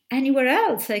much anywhere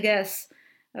else, I guess.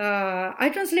 I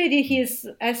translated his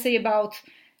essay about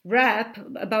rap,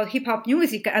 about hip-hop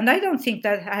music, and I don't think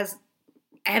that has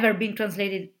ever been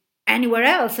translated anywhere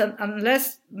else,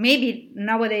 unless maybe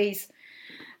nowadays.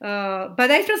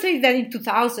 But I translated that in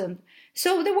 2000.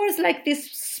 So there was like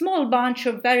this small bunch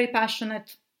of very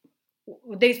passionate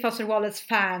David Foster Wallace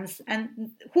fans,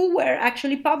 and who were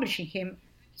actually publishing him.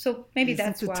 So maybe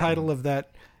that's why.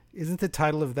 Isn't the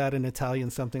title of that in Italian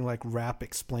something like "Rap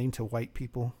Explained to White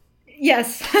People"?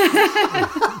 Yes.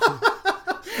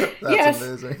 That's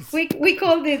amazing. We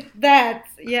called it that.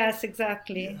 Yes,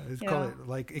 exactly. Yeah, let's call it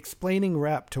like "Explaining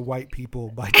Rap to White People"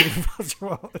 by David Foster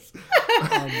Wallace.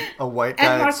 A white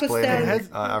guy explaining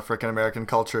African American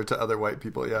culture to other white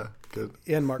people. Yeah, good.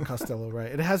 And Mark Costello,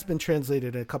 right? It has been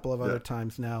translated a couple of other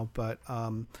times now, but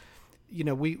I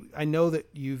know that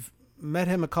you've met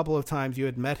him a couple of times. You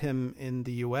had met him in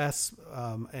the U.S.,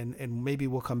 and maybe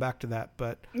we'll come back to that.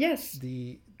 But yes,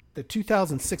 the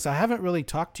 2006, I haven't really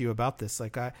talked to you about this.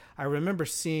 Like I remember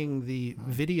seeing the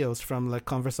videos from La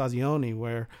Conversazione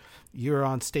where you're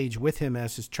on stage with him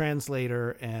as his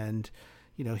translator, and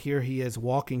here he is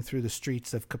walking through the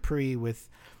streets of Capri with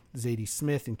Zadie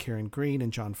Smith and Karen Green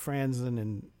and John Franzen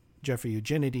and Jeffrey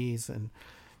Eugenides, and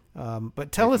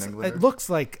But tell us, Englander. it looks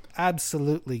like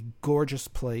absolutely gorgeous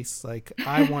place. Like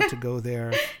I want to go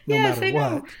there no Yes, matter I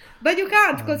know. what. But you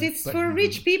can't because it's but- for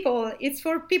rich people. It's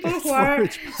for people It's who for are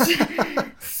rich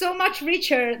so much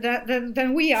richer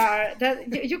than we are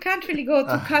that you can't really go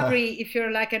to Capri if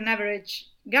you're like an average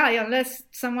guy unless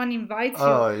someone invites you.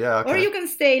 Oh, yeah, okay. Or you can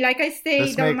stay. Like I stayed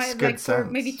This on makes my good for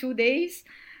sense. maybe 2 days.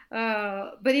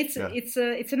 But Yeah.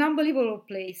 it's an unbelievable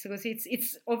place because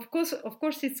it's of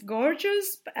course it's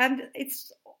gorgeous and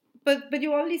it's but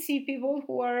you only see people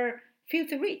who are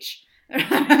filthy rich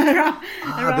around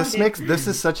This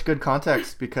is such good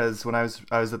context because when I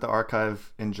was at the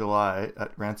archive in July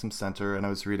at Ransom Center and I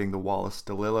was reading the Wallace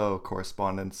DeLillo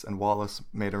correspondence, and Wallace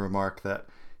made a remark that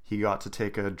he got to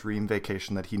take a dream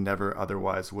vacation that he never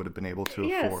otherwise would have been able to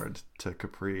Yes. afford to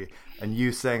Capri. And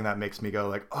you saying that makes me go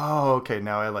like, oh, okay,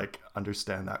 now I like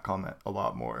understand that comment a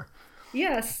lot more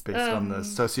Yes. based on the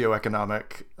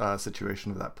socioeconomic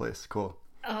situation of that place. Cool.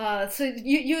 So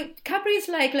you Capri is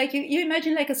like you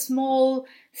imagine like a small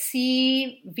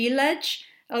sea village,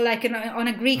 like on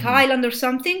a Greek island or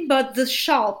something, but the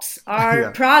shops are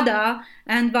Yeah. Prada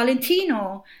and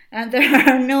Valentino, and there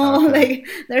are no Okay.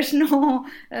 there's no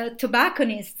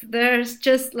tobacconists. There's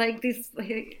just like these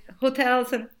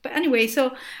hotels and but anyway.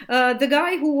 So the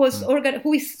guy who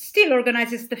who is still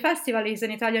organizes the festival is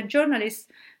an Italian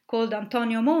journalist called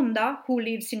Antonio Monda, who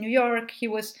lives in New York. He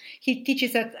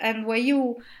teaches at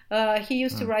NYU. He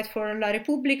used to write for La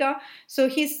Repubblica. So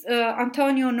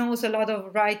Antonio knows a lot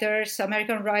of writers,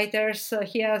 American writers.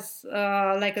 He has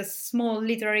like a small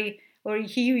literary, or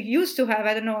he used to have,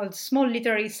 I don't know, a small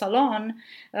literary salon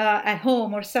at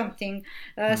home or something.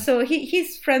 So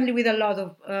he's friendly with a lot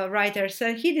of writers,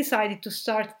 and he decided to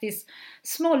start this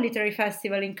small literary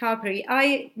festival in Capri.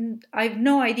 I've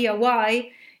no idea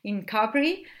why in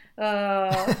Capri.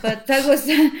 But that was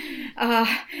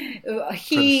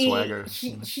he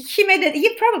made it.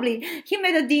 He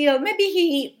made a deal.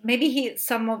 Maybe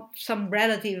some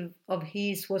relative of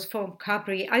his was from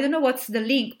Capri. I don't know what's the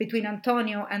link between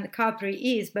Antonio and Capri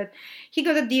is, but he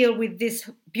got a deal with this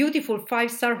beautiful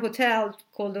 5-star hotel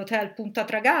called Hotel Punta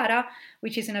Tragara,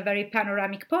 which is in a very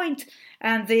panoramic point.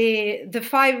 And the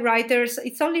 5 writers.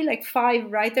 It's only like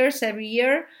 5 writers every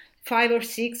year. 5 or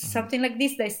 6, something like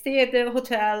this. They stay at the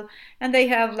hotel and they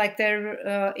have like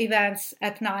their events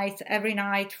at night, every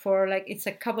night for like, it's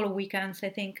a couple of weekends, I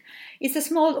think. It's a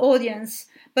small audience,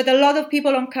 but a lot of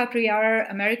people on Capri are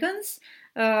Americans.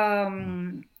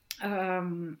 And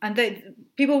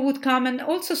people would come, and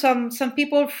also some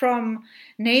people from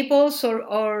Naples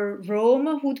or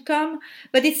Rome would come,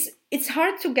 but it's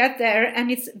hard to get there and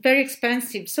it's very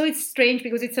expensive. So it's strange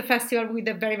because it's a festival with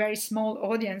a very, very small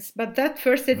audience. But that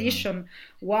first edition,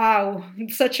 wow,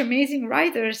 such amazing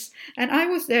writers. And I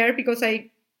was there because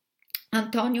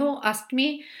Antonio asked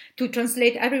me to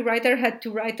translate. Every writer had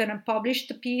to write an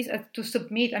unpublished piece to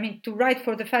submit, to write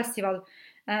for the festival.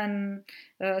 And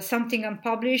something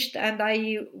unpublished, and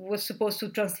I was supposed to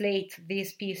translate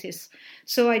these pieces.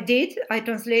 So I did. I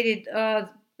translated,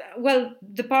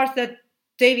 the part that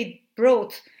David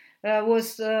brought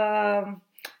was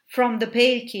from The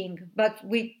Pale King, but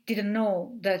we didn't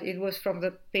know that it was from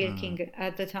The Pale King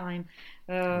at the time.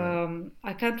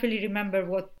 I can't really remember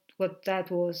what that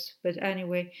was, but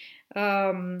anyway.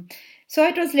 So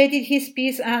I translated his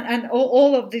piece and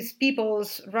all of these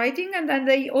people's writing, and then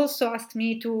they also asked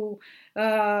me to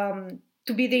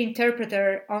be the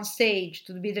interpreter on stage,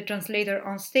 to be the translator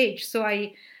on stage. So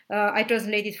I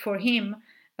translated for him,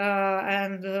 those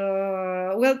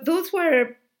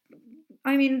were.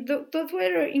 Those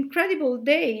were incredible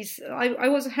days. I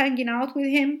was hanging out with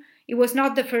him. It was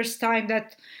not the first time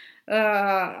that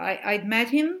I'd met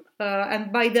him,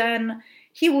 and by then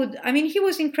he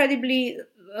was incredibly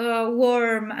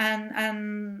warm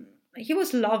and he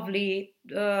was lovely.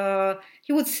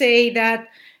 He would say that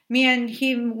me and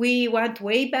him, we went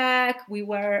way back. We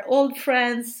were old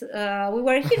friends. He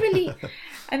really,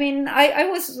 I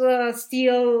was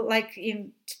still like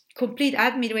in complete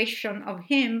admiration of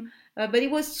him, but he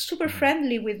was super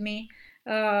friendly with me.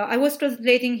 I was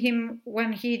translating him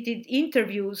when he did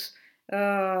interviews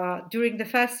during the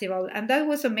festival, and that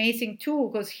was amazing too,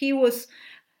 because he was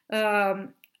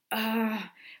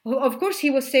of course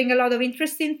he was saying a lot of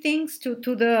interesting things to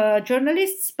the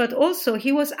journalists, but also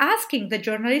he was asking the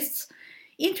journalists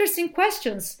interesting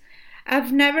questions.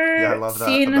 I've never I love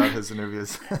seen that about his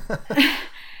interviews.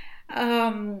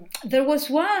 There was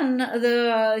one,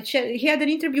 he had an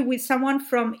interview with someone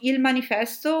from Il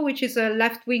Manifesto, which is a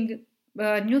left-wing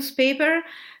newspaper,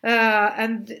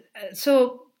 and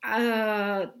so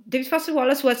David Foster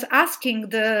Wallace was asking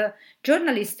the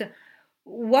journalist,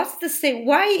 what's the say?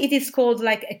 Why it is called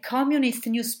like a communist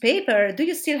newspaper? Do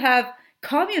you still have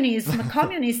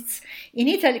communists in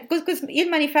Italy? Because Il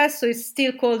Manifesto is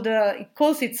still called. It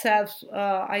calls itself.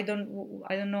 I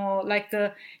don't know. Like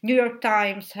the New York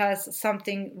Times has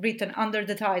something written under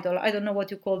the title. I don't know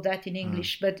what you call that in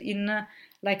English, but in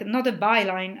like not a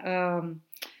byline.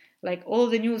 Like all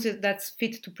the news that's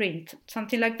fit to print,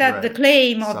 something like that. Right. The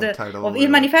claim of Il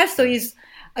Manifesto is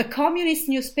a communist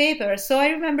newspaper. So I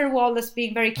remember Wallace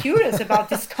being very curious about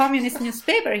this communist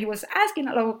newspaper. He was asking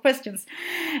a lot of questions,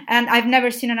 and I've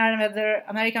never seen another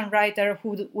American writer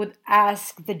who would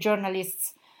ask the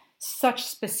journalists such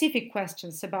specific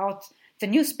questions about the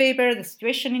newspaper, the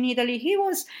situation in Italy.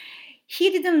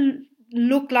 He didn't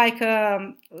look like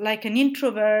an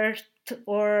introvert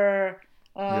or.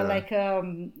 Like I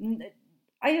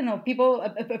don't know,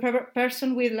 a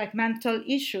person with like mental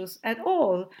issues at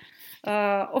all.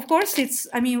 Of course,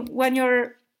 when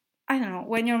you're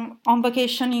on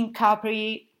vacation in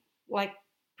Capri, like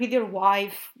with your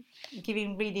wife,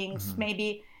 giving readings,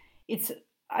 maybe it's.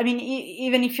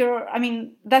 Even if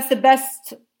that's the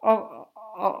best of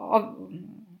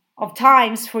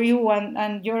times for you,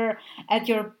 and you're at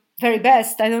your very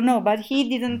best. I don't know, but he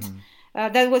didn't.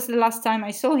 That was the last time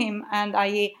I saw him, and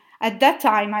at that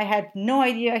time I had no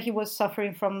idea he was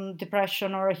suffering from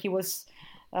depression or he was.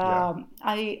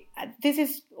 This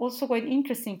is also quite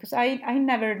interesting because I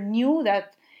never knew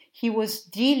that he was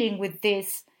dealing with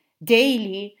this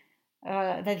daily.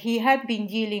 That he had been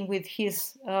dealing with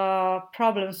his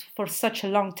problems for such a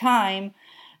long time.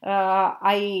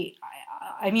 I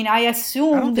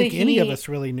assumed. I don't think any of us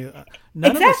really knew.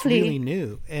 None of us really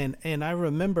knew. And I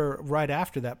remember right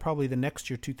after that, probably the next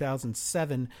year,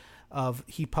 2007,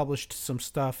 he published some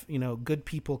stuff. Good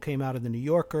People came out of the New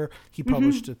Yorker. He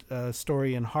published a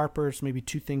story in Harper's, maybe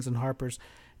 2 things in Harper's.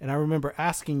 And I remember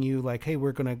asking you, like, hey,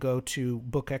 we're going to go to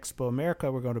Book Expo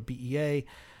America. We're going to BEA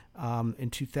in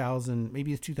 2000,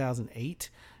 maybe it's 2008.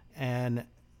 And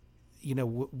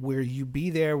will you be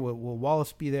there? Will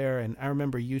Wallace be there? And I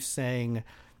remember you saying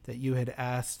that you had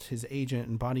asked his agent,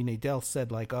 and Bonnie Nadell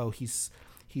said, like, oh, he's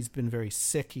been very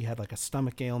sick. He had like a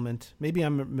stomach ailment. Maybe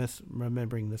I'm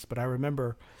misremembering this, but I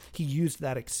remember he used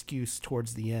that excuse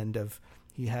towards the end of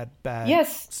he had bad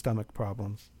stomach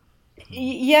problems.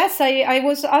 Yes, I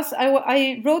was asked.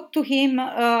 I wrote to him.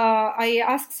 I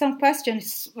asked some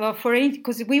questions for it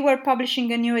because we were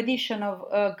publishing a new edition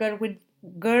of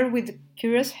Girl with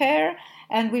Curious Hair,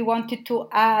 and we wanted to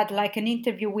add like an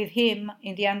interview with him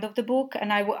in the end of the book.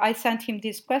 And I sent him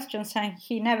these questions, and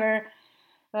he never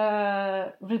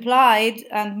replied.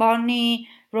 And Bonnie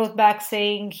wrote back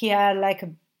saying he had like a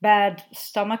bad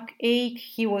stomach ache.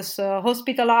 He was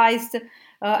hospitalized,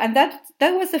 and that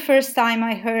was the first time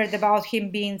I heard about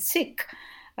him being sick.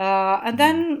 And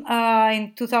then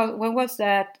in 2000, when was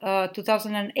that?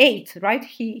 2008, right?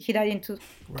 He died in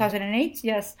 2008. Right.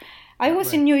 Yes. I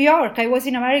was in New York. I was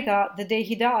in America the day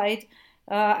he died,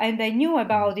 and I knew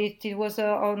about it. It was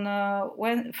on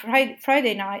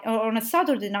Friday night or on a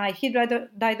Saturday night. He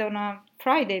died on a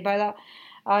Friday, but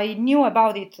I knew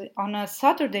about it on a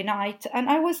Saturday night, and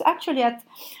I was actually at.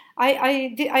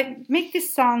 I make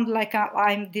this sound like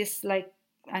I'm this like.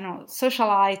 I know,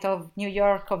 socialite of New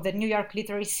York, of the New York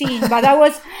literary scene, but I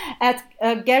was at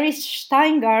Gary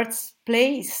Steingart's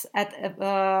place.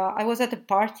 I was at a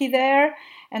party there,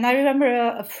 and I remember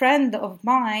a friend of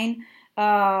mine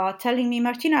telling me,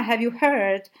 Martina, have you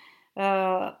heard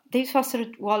David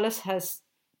Foster Wallace has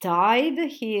died?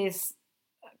 He is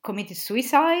committed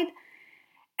suicide.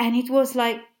 And it was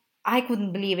like, I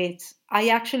couldn't believe it. I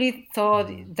actually thought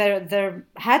there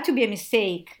had to be a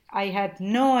mistake. I had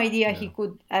no idea he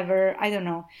could ever, I don't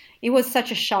know. It was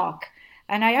such a shock.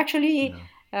 And I actually,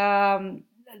 I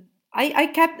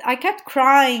kept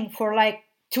crying for like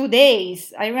 2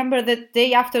 days. I remember the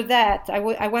day after that,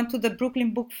 I went to the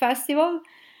Brooklyn Book Festival,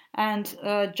 and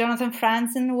Jonathan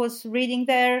Franzen was reading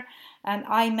there. And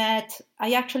I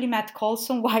actually met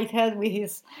Colson Whitehead with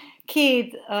his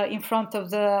kid in front of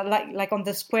the like on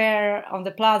the square, on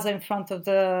the plaza in front of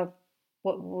the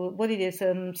what it is,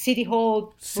 City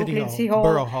Hall, Brooklyn City Hall,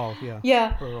 Borough Hall,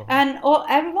 yeah. Borough Hall. And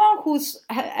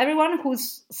everyone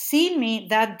who's seen me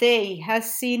that day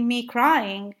has seen me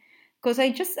crying, because I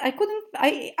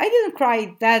didn't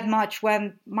cry that much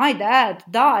when my dad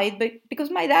died, but because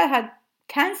my dad had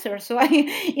cancer, so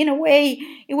in a way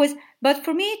it was. But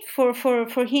for me, for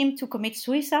him to commit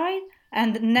suicide,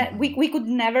 and we could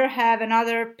never have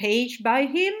another page by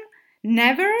him,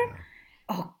 never.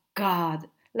 Oh God!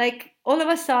 Like all of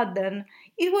a sudden,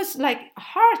 it was like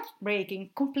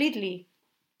heartbreaking completely.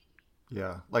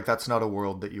 Yeah, like that's not a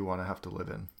world that you want to have to live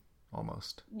in,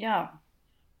 almost. Yeah.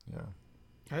 Yeah.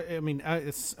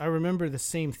 I remember the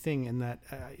same thing in that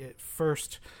at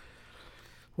first,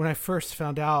 when I first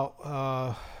found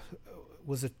out,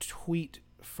 was a tweet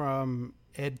from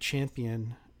Ed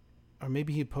Champion, or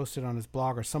maybe he posted on his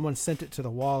blog, or someone sent it to the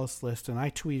Wallace list, and I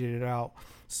tweeted it out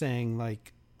saying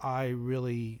like,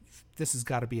 this has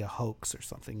got to be a hoax or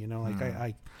something, you know, like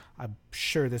I'm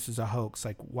sure this is a hoax.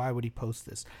 Like, why would he post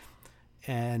this?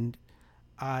 And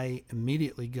I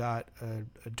immediately got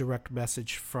a direct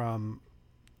message from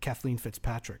Kathleen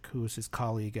Fitzpatrick, who was his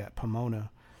colleague at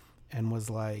Pomona, and was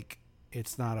like,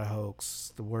 it's not a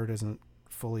hoax. The word isn't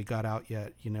fully got out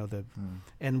yet, you know,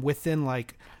 and within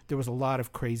like, there was a lot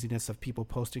of craziness of people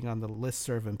posting on the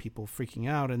listserv and people freaking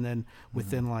out. And then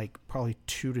within like probably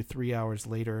 2 to 3 hours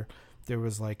later, there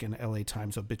was like an LA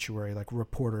Times obituary, like a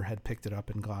reporter had picked it up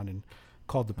and gone and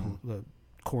called the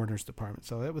coroner's department.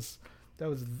 So that was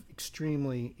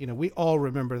extremely, you know, we all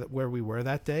remember where we were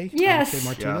that day. Yes.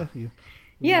 Martina, yeah.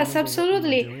 Yes,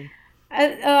 absolutely.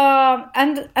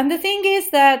 And the thing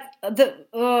is that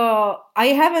I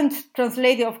haven't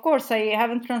translated. Of course, I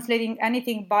haven't translated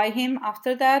anything by him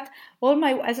after that.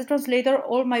 As a translator,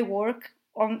 all my work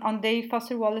on David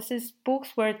Foster Wallace's books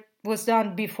was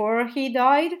done before he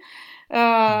died,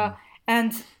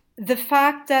 and the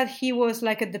fact that he was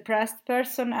like a depressed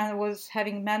person and was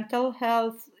having mental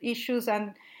health issues,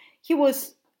 and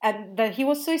that he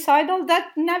was suicidal, that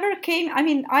never came. I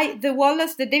mean,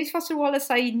 the David Foster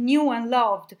Wallace I knew and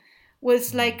loved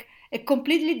was like a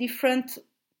completely different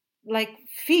like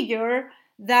figure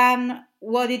than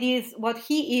what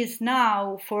he is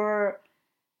now for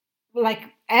like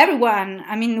everyone.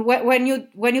 I mean, when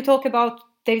you talk about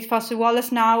David Foster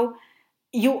Wallace now,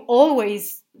 you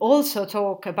always also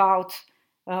talk about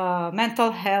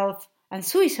mental health and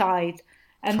suicide.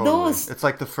 And totally. It's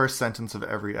like the first sentence of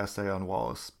every essay on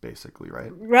Wallace, basically,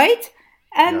 right? Right?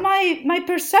 And my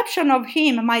perception of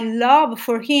him, my love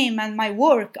for him and my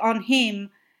work on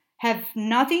him have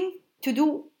nothing to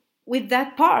do with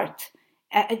that part.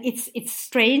 It's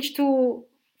strange to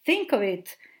think of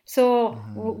it. So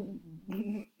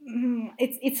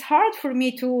it's hard for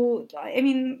me to, I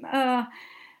mean,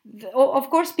 of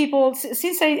course, people,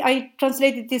 since I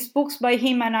translated these books by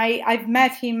him and I've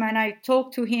met him and I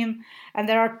talked to him and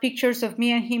there are pictures of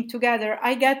me and him together,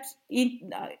 I get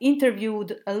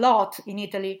interviewed a lot in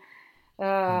Italy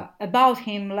about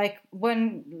him. Like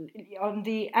when on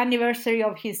the anniversary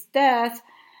of his death,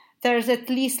 there's at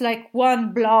least like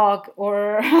one blog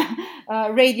or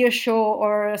a radio show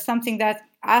or something that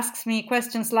asks me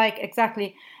questions like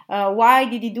exactly why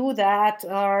did he do that,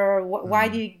 or why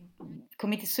did he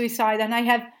committed suicide. And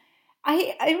I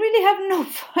really have no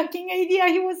fucking idea.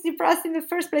 He was depressed in the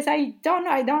first place. I don't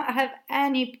know. I don't have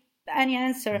any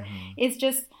answer. It's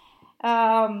just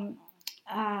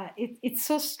it's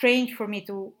so strange for me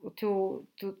to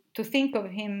think of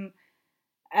him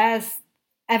as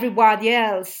everybody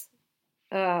else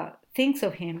thinks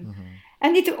of him.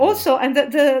 And it also, and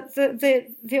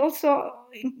the also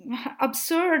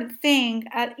absurd thing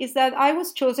is that I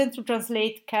was chosen to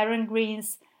translate Karen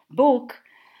Green's book,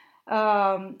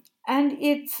 and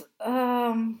it's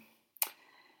I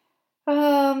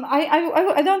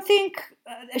don't think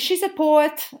she's a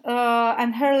poet,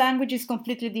 and her language is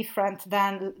completely different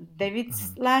than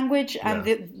David's language, and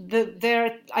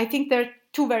I think they're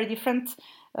two very different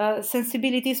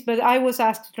sensibilities. But I was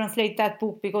asked to translate that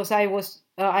book because I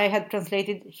had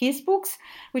translated his books,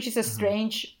 which is a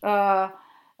strange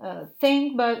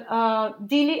thing. But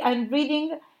I'm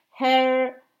reading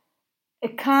her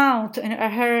account and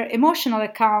her emotional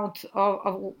account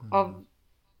of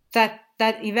that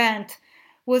event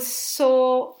was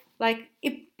so like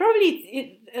a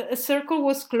circle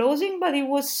was closing, but it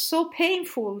was so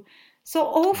painful, so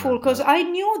awful, because I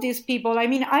knew these people. I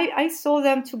mean, I saw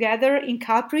them together in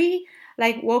Capri,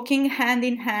 like walking hand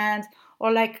in hand,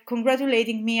 or like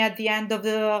congratulating me at the end of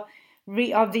the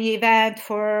event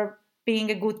for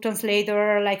being a good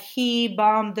translator. Like he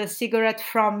bummed the cigarette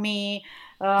from me.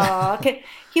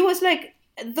 He was like,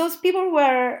 those people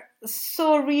were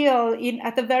so real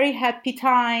at a very happy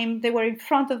time. They were in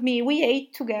front of me. We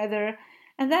ate together.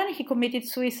 And then he committed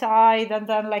suicide. And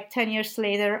then like 10 years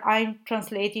later, I'm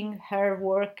translating her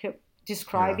work,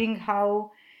 describing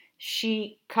how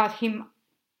she cut him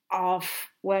off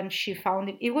when she found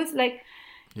him. It was like,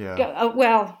 a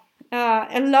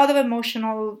lot of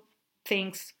emotional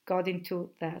things got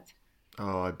into that.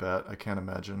 Oh, I bet. I can't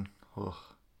imagine. Ugh.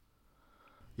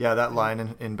 Yeah, that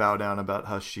line in Bow Down about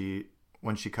how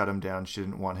when she cut him down, she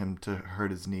didn't want him to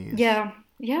hurt his knees. Yeah.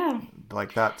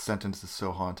 Like, that sentence is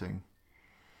so haunting.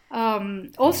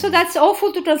 Also, that's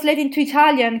awful to translate into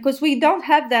Italian because we don't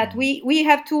have that. We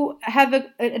have to have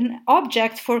an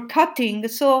object for cutting.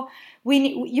 So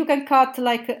you can cut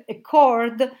like a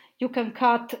cord. You can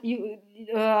cut you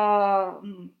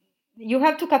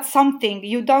have to cut something.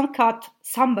 You don't cut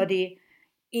somebody.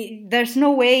 There's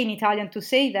no way in Italian to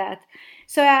say that.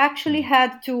 So I actually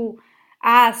had to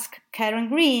ask Karen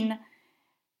Green,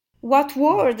 what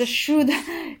word should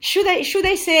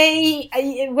I say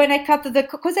when I cut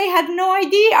because I had no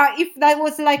idea if that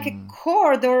was like a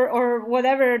cord or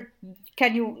whatever.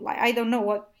 Can you? I don't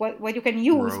know what you can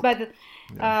use, rope. But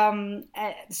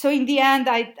so in the end,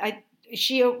 I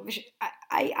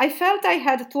felt I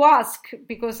had to ask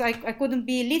because I couldn't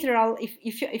be literal.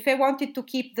 If I wanted to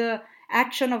keep the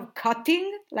action of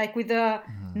cutting, like with a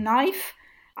knife,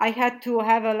 I had to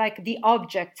have like the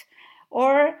object.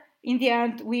 Or in the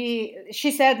end,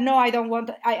 she said, no, I don't want.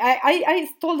 I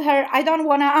told her I don't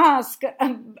want to ask,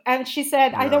 and she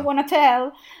said, I don't want to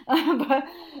tell.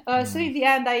 So in the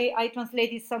end, I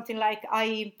translated something like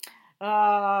I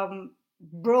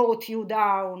brought you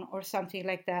down or something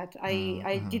like that.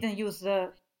 I didn't use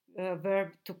the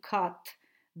verb to cut.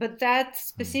 But that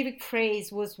specific phrase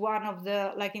was one of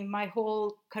the, like in my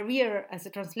whole career as a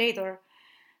translator,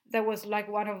 that was like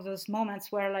one of those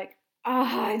moments where like,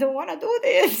 I don't want to do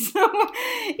this.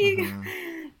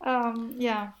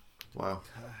 Yeah. Wow.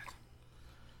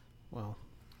 Well,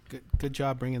 good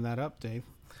job bringing that up, Dave.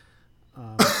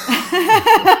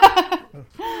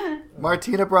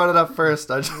 Martina brought it up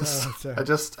first. I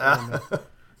just.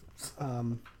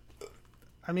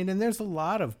 I mean, and there's a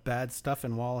lot of bad stuff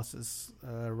in Wallace's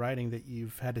writing that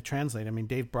you've had to translate. I mean,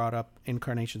 Dave brought up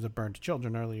Incarnations of Burned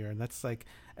Children earlier, and that's like,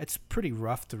 it's pretty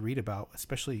rough to read about,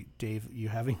 especially Dave, you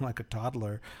having like a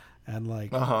toddler and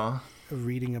like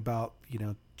reading about,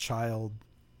 child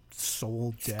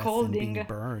soul death and being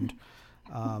burned.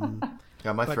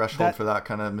 Yeah, my threshold for that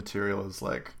kind of material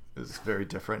is very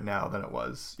different now than it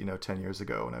was, 10 years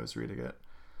ago when I was reading it.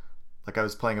 Like I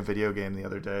was playing a video game the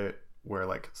other day where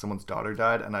like someone's daughter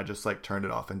died and I just like turned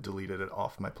it off and deleted it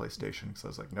off my PlayStation because I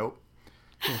was like, nope,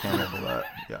 can't handle that.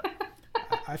 Yeah.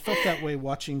 I felt that way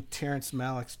watching Terrence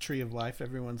Malick's Tree of Life.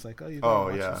 Everyone's like, oh, you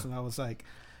gotta watch this. And I was like,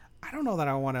 I don't know that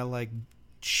I want to like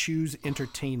choose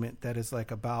entertainment that is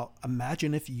like about,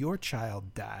 imagine if your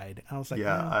child died. And I was like,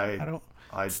 I don't,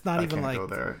 it's not even like, go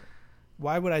there.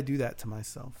 Why would I do that to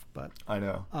myself? But I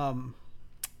know.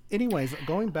 Anyways,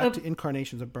 going back to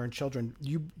Incarnations of Burned Children,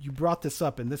 you brought this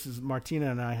up, and this is Martina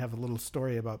and I have a little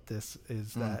story about this,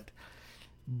 is that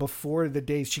before the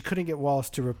days, she couldn't get Wallace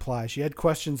to reply. She had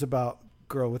questions about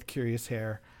Girl with Curious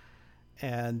Hair,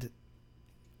 and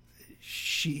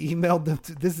she emailed them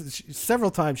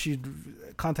several times. She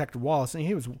contacted Wallace, and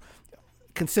he was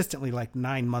consistently like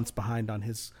 9 months behind on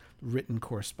his written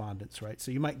correspondence, right?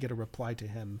 So you might get a reply to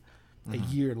him a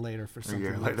year later for something. A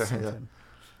year later, him.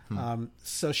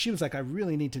 So she was like, I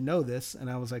really need to know this. And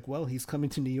I was like, well, he's coming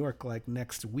to New York like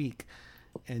next week.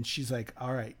 And she's like,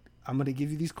 all right, I'm going to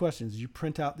give you these questions. You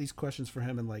print out these questions for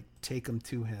him and like take them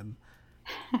to him.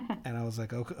 And I was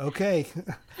like, okay.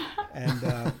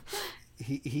 And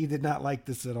he did not like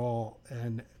this at all.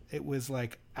 And it was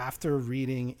like after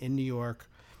reading in New York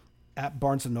at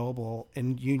Barnes & Noble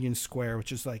in Union Square,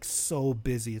 which is like so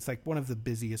busy. It's like one of the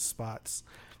busiest spots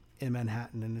in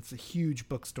Manhattan, and it's a huge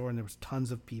bookstore, and there was tons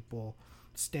of people,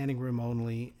 standing room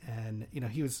only, and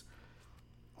he was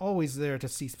always there to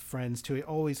see friends too. He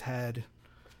always had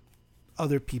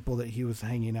other people that he was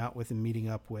hanging out with and meeting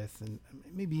up with, and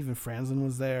maybe even Franzen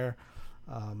was there.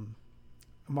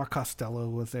 Mark Costello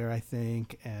was there, I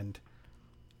think, and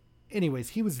anyways,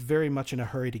 he was very much in a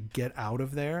hurry to get out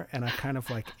of there, and I kind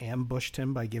of like ambushed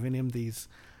him by giving him these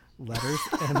letters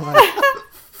and like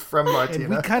from Martina.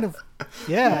 And we kind of,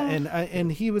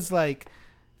 and he was like,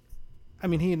 I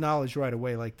mean, he acknowledged right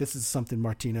away, like, this is something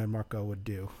Martina and Marco would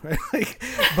do, right? Like,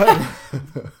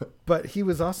 but he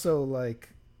was also like,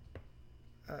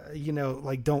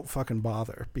 like, don't fucking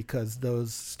bother, because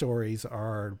those stories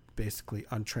are basically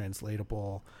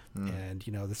untranslatable, and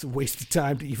this is a waste of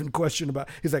time to even question about.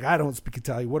 He's like, I don't speak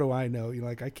Italian. What do I know?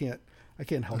 I can't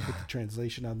help with the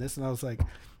translation on this. And I was like,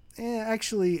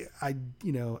 actually, I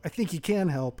think you can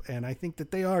help, and I think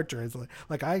that they are translated.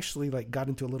 Like, I actually like got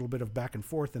into a little bit of back and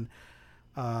forth, and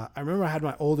I remember I had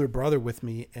my older brother with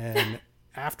me, and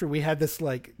after we had this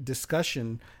like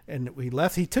discussion and we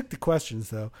left, he took the questions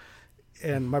though,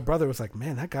 and my brother was like,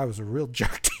 man, that guy was a real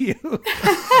jerk to you.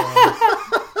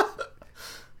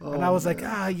 And I was like,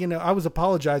 I was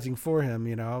apologizing for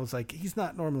him. I was like, he's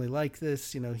not normally like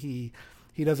this. He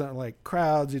doesn't like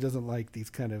crowds. He doesn't like these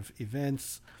kind of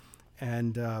events.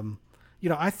 And,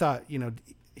 I thought,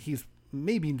 he's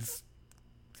maybe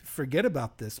forget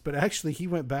about this, but actually he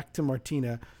went back to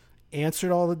Martina,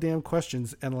 answered all the damn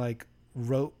questions, and like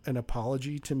wrote an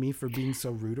apology to me for being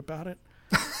so rude about it.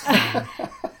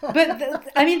 But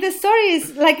I mean, the story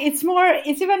is like it's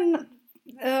even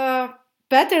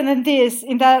better than this.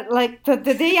 In that, like the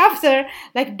day after,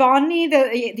 like Bonnie,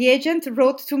 the agent,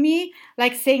 wrote to me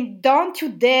like saying, "Don't you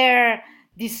dare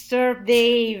disturb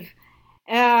Dave.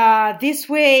 This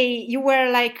way you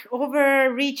were like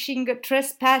overreaching,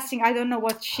 trespassing." I don't know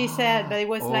what she said, but it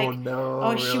was like,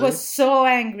 no, she really? was so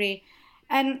angry,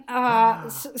 and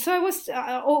so I was,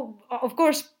 of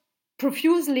course,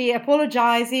 profusely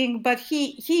apologizing. But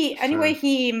he anyway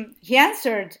he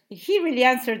answered. He really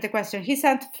answered the question. He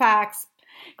sent fax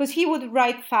because he would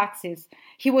write faxes.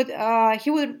 He would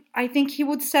I think he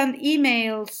would send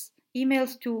emails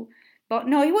to, but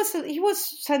no, he was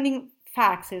sending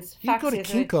faxes. He'd go to right?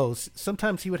 Kinko's.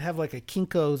 Sometimes he would have like a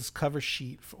Kinko's cover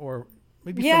sheet, or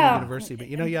maybe from Yeah. the university, but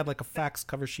you had like a fax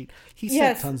cover sheet. He Yes.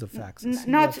 sent tons of faxes.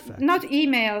 Not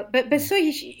email, but so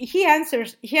he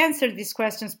answered these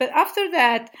questions. But after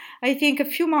that, I think a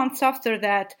few months after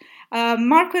that,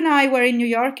 Marco and I were in New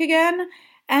York again,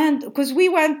 and because we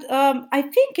went, I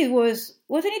think it was,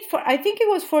 wasn't it for? I think it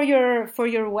was for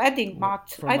your wedding, Matt.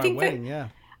 For my wedding, yeah.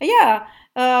 Yeah,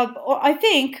 I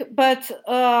think, but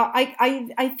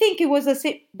I think it was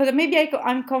but maybe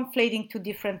I'm conflating two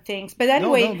different things. But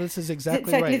anyway, no, this is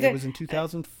exactly right. It was in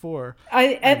 2004.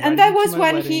 And that was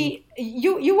when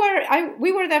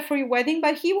we were there for your wedding,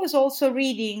 but he was also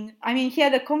reading. I mean, he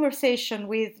had a conversation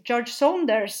with George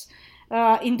Saunders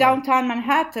in downtown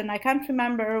Manhattan. I can't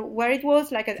remember where it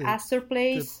was, like at Astor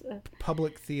Place. The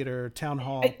public theater, town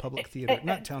hall, public theater,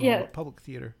 not town hall, but public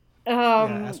theater.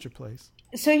 Astor Place.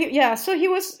 So he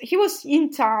was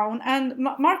in town, and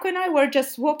Marco and I were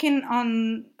just walking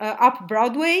on up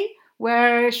Broadway,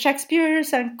 where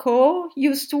Shakespeare's and Co.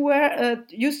 used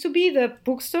to be the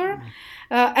bookstore,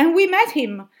 and we met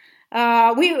him.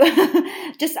 We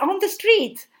just on the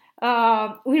street.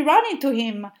 We ran into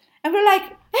him, and we're like,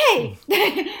 "Hey,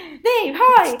 Dave,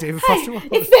 hi, it's David hi, Foster Wallace.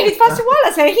 It's David Foster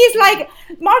Wallace." And he's like,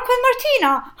 "Marco and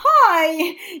Martina,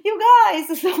 hi, you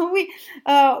guys." So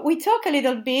we talk a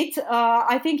little bit.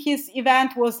 I think his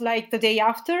event was like the day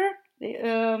after.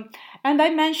 And I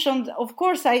mentioned, of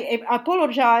course, I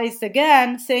apologized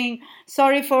again, saying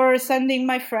sorry for sending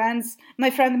my friend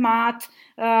Matt.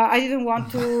 I didn't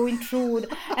want to intrude.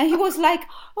 And he was like,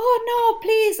 "Oh no,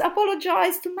 please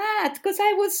apologize to Matt, because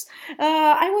I was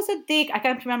a dick." I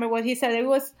can't remember what he said.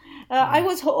 I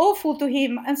was awful to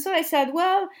him. And so I said,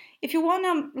 "Well, if you want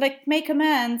to like make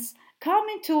amends, come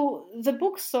into the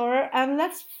bookstore and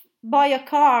let's buy a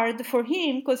card for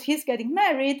him, because he's getting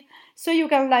married, so you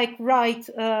can like write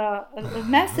a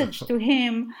message to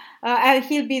him, and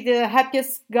he'll be the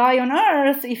happiest guy on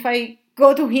earth if I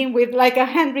go to him with like a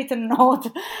handwritten note."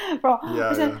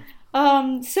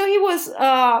 So he was,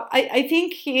 I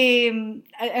think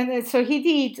and so he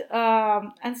did,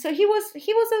 and so he was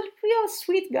a real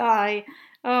sweet guy.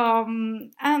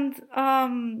 I'm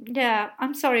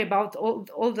sorry about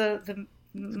all the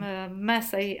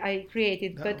mess I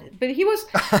created, No. but he was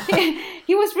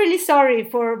he was really sorry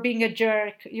for being a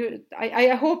jerk.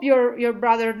 I hope your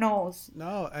brother knows.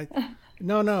 No,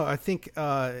 I think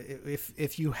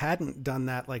if you hadn't done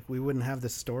that, like, we wouldn't have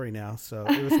this story now. So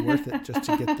it was worth it just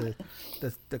to get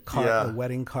the card, the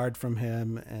wedding card from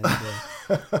him, and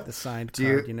the signed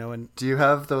card. And do you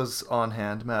have those on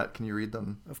hand, Matt? Can you read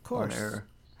them? Of course. On air?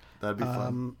 That'd be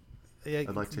fun. Yeah,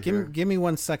 I'd like to hear. Give me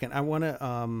 1 second. I want to.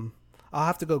 I'll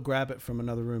have to go grab it from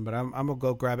another room, but I'm gonna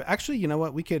go grab it. Actually, you know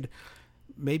what? We could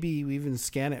maybe even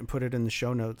scan it and put it in the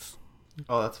show notes.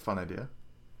 Oh, that's a fun idea.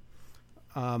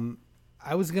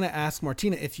 I was gonna ask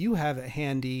Martina if you have it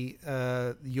handy,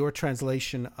 your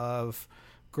translation of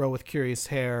 "Girl with Curious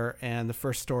Hair" and the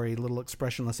first story, "Little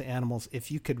Expressionless Animals."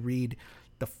 If you could read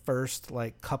the first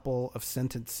like couple of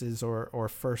sentences or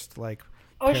first like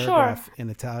paragraph sure.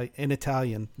 in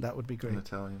Italian, that would be great. In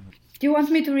Italian. Do you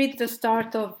want me to read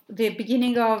the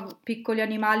beginning of Piccoli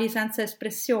animali senza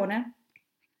espressione?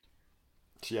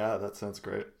 Yeah, that sounds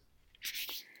great.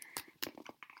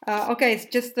 Okay, it's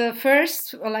just the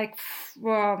first, like,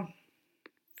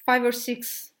 5 or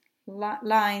 6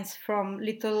 lines from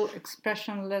Little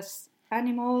Expressionless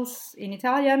Animals in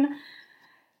Italian.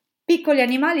 Piccoli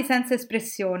animali senza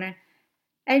espressione.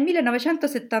 È il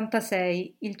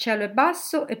 1976, il cielo è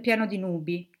basso e pieno di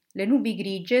nubi. Le nubi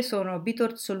grigie sono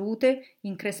bitorsolute,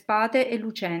 increspate e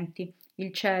lucenti.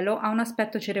 Il cielo ha un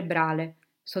aspetto cerebrale.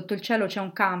 Sotto il cielo c'è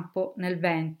un campo, nel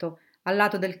vento. Al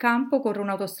lato del campo corre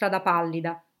un'autostrada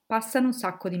pallida. Passano un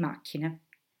sacco di macchine.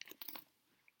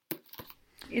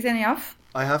 is enough.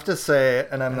 I have to say,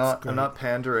 and I'm That's not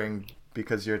pandering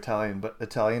because you're Italian, but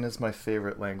Italian is my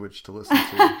favorite language to listen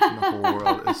to in the whole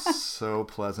world. It's so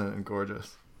pleasant and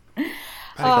gorgeous.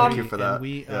 Thank you for that.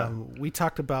 And we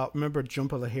talked about, remember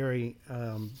Jhumpa Lahiri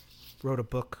wrote a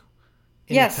book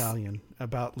in Yes. Italian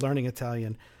about learning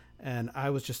Italian, and I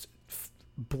was just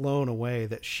blown away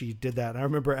that she did that. And I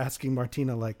remember asking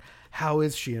Martina, like, how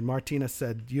is she? And Martina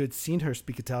said you had seen her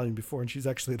speak Italian before, and she's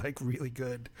actually like really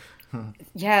good.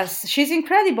 Yes, she's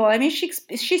incredible. I mean, she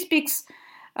speaks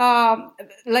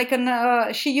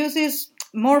she uses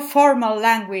more formal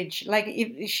language. Like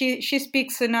if she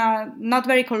speaks in a not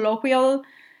very colloquial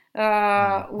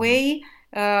way,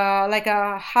 like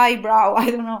a highbrow.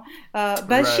 I don't know,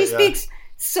 but she speaks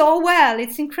so well.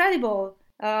 It's incredible.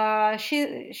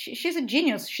 She's a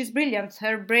genius. She's brilliant.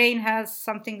 Her brain has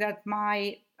something that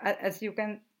as you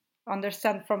can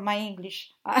understand from my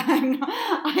English, I'm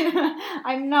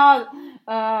not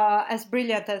as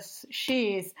brilliant as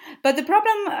she is. But the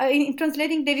problem in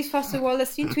translating David Foster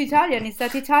Wallace into Italian is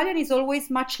that Italian is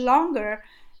always much longer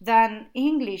than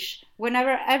English.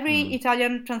 Whenever every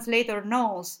Italian translator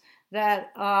knows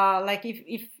that, like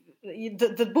if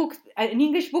the book, an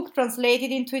English book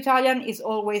translated into Italian is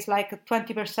always like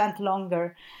 20%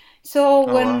 longer. So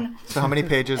so how many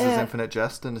pages is Infinite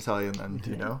Jest in Italian then?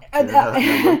 Do you know?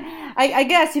 I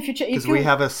guess because we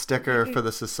have a sticker for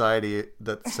the society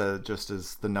that's just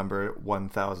as the number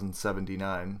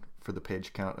 1079 for the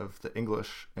page count of the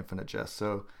English Infinite Jest.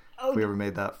 So if we ever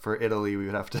made that for Italy,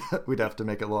 we'd have to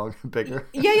make it bigger.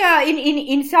 Yeah. In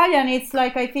Italian, it's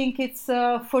like I think it's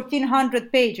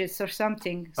 1400 pages or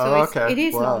something. So it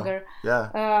is longer.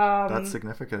 Yeah, that's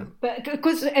significant.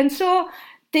 So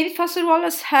David Foster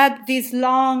Wallace had these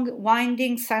long,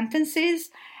 winding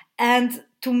sentences, and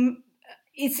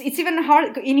it's even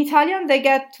hard in Italian. They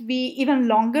get to be even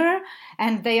longer,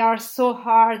 and they are so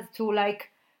hard to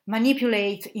like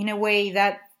manipulate in a way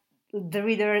that the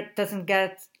reader doesn't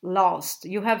get lost.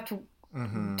 You have to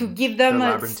give them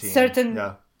a certain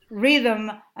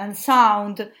rhythm and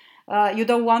sound. You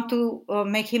don't want to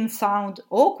make him sound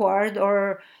awkward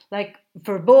or like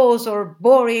verbose or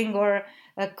boring or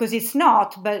because it's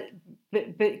not. But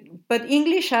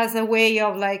English has a way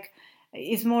of like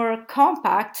is more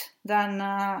compact than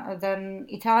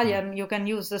Italian. You can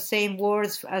use the same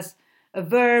words as a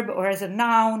verb or as a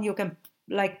noun. You can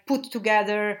like put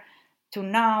together two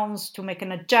nouns to make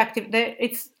an adjective.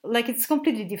 It's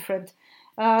completely different.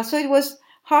 So it was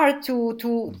hard to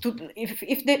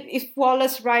if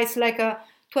Wallace writes like a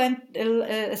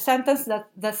sentence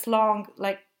that's long,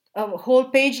 like a whole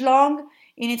page long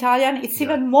in Italian, it's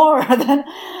even more than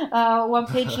 1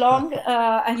 page long,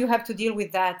 and you have to deal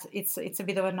with that. It's a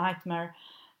bit of a nightmare.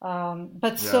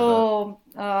 It's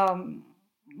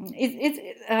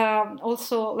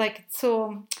also like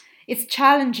so. It's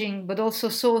challenging, but also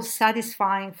so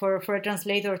satisfying for a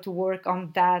translator to work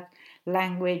on that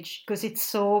language because it's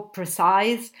so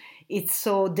precise, it's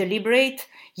so deliberate.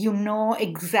 You know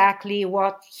exactly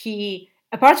what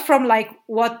apart from like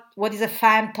what is a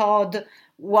fan-toad,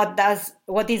 what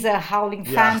is a howling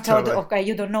fan-toad? Totally. Okay,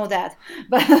 you don't know that,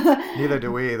 but neither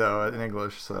do we though in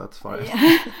English, so that's fine.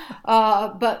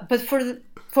 But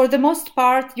for the most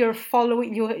part, you're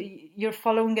following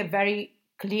a very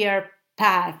clear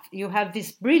path. You have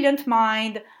this brilliant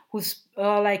mind who's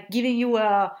like giving you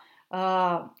a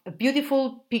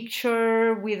beautiful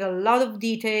picture with a lot of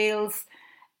details,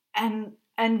 and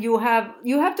you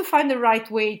have to find the right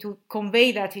way to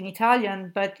convey that in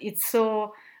Italian. But it's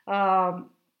so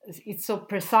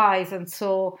precise and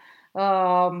so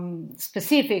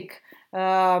specific.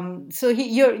 So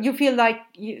you feel like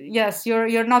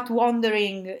you're not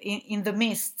wandering in the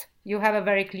mist. You have a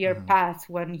very clear path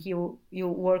when you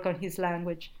work on his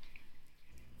language.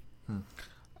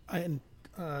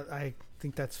 I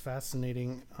think that's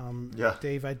fascinating.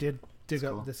 Dave, I did dig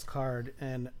up this card,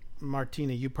 and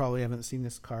Martina, you probably haven't seen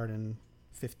this card in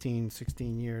 15,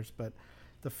 16 years, but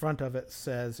the front of it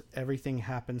says, "Everything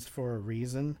happens for a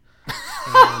reason."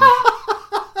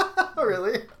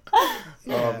 Really?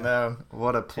 Oh man,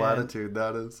 what a platitude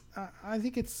that is. I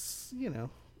think it's,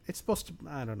 it's supposed to,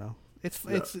 I don't know. It's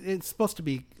supposed to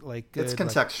be like good, it's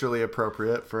contextually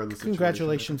appropriate for the situation.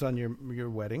 Congratulations on your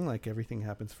wedding. Like everything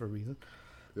happens for a reason.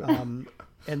 Yeah.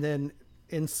 And then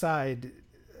inside,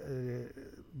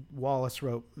 Wallace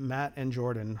wrote, "Matt and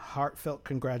Jordan, heartfelt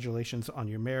congratulations on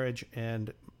your marriage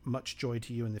and much joy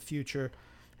to you in the future."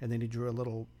 And then he drew a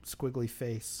little squiggly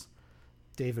face.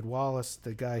 David Wallace,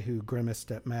 the guy who grimaced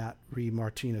at Matt, read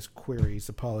Martina's queries.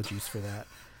 Apologies for that.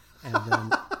 And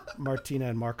then Martina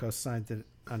and Marco signed it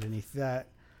underneath that.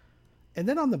 And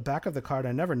then on the back of the card,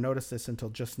 I never noticed this until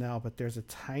just now, but there's a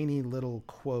tiny little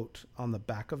quote on the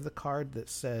back of the card that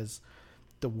says,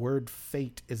 "The word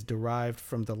fate is derived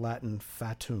from the Latin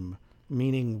fatum,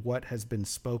 meaning what has been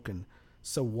spoken.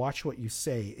 So watch what you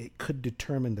say. It could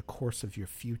determine the course of your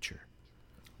future."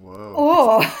 Whoa.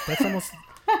 Oh,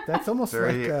 That's almost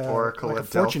Very like Oracle like a of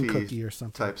fortune Delphi cookie or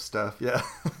something. type stuff. Yeah.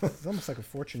 It's almost like a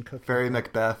fortune cookie. Very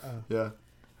Macbeth. Yeah.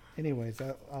 Anyways,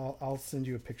 I'll send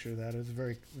you a picture of that. It was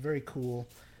very, very cool.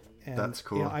 And, That's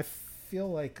cool. You know, I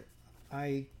feel like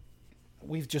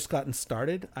we've just gotten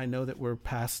started. I know that we're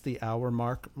past the hour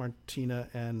mark, Martina,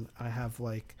 and I have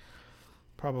like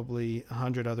probably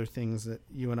 100 other things that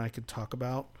you and I could talk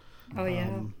about. oh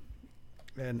yeah.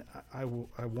 And I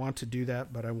want to do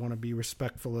that, but I want to be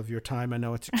respectful of your time. I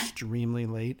know it's extremely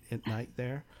late at night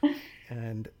there.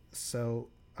 And so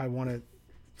I want to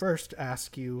first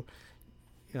ask you,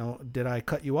 did I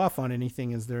cut you off on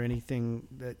anything? Is there anything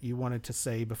that you wanted to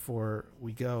say before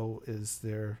we go? Is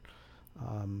there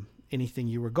anything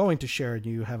you were going to share and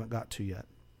you haven't got to yet?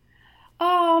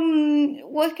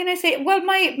 What can I say? Well,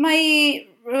 my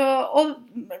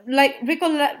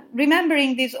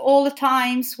remembering these all the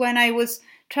times when I was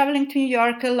traveling to New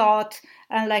York a lot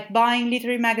and like buying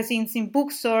literary magazines in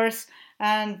bookstores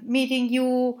and meeting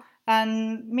you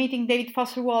and meeting David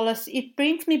Foster Wallace, it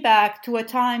brings me back to a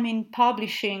time in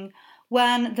publishing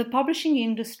when the publishing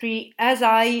industry, as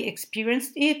I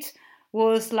experienced it,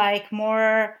 was like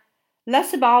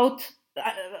less about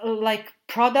like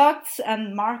products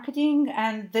and marketing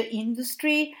and the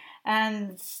industry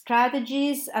and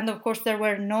strategies, and of course there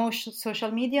were no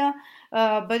social media,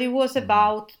 but it was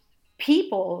about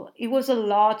people. It was a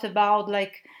lot about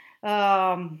like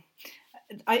I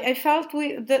felt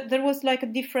that there was like a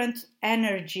different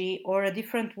energy or a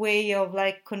different way of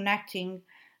like connecting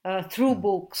through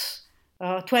books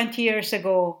 20 years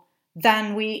ago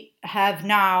than we have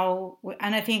now,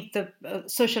 and I think the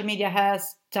social media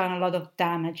has done a lot of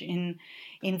damage in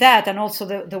that, and also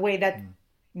the way that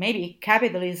maybe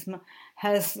capitalism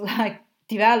has like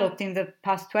developed in the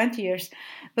past 20 years.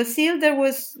 But still there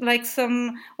was like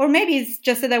some, or maybe it's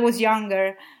just that I was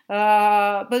younger,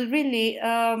 but really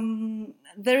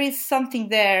there is something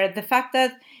there. The fact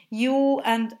that you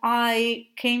and I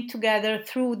came together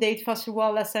through David Foster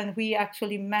Wallace and we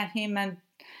actually met him and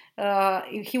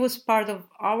he was part of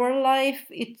our life.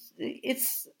 It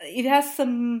has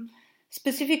some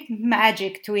specific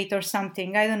magic to it or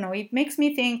something. I don't know. It makes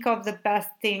me think of the best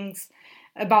things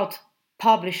about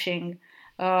publishing.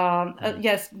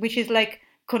 Yes, which is like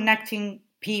connecting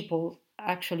people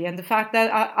actually. And the fact that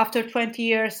after 20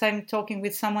 years I'm talking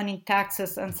with someone in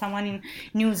Texas and someone in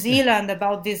New Zealand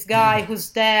about this guy who's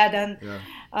dead, and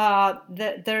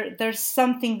there's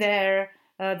something there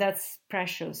that's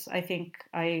precious. I think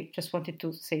I just wanted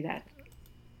to say that.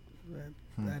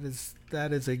 That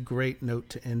is a great note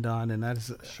to end on, and that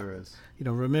is Sure is.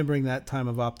 Remembering that time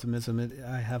of optimism.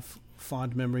 I have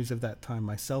fond memories of that time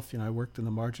myself. I worked in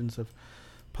the margins of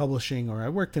publishing, or I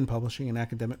worked in publishing and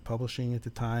academic publishing at the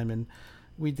time, and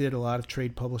we did a lot of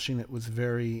trade publishing that was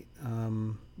very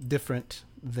different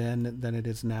than it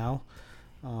is now.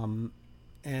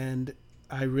 And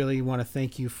I really want to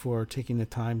thank you for taking the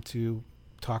time to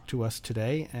talk to us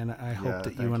today, and I hope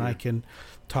that you and I can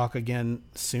talk again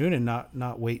soon and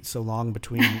not wait so long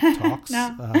between talks.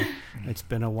 No. It's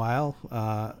been a while,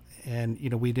 and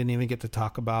we didn't even get to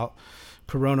talk about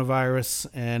coronavirus,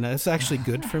 and it's actually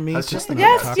good for me to talk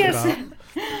about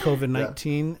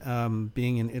COVID-19,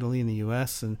 being in Italy and the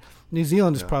US, and New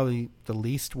Zealand is probably the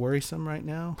least worrisome right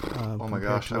now. Oh my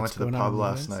gosh, I went to the pub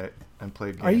last night and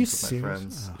played games Are you with serious? my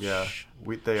friends. Oh,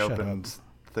 They opened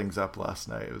things up last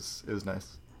night. It was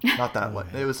nice. Not that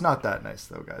it was not that nice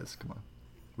though, guys. Come on.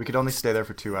 We could only stay there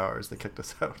for 2 hours. They kicked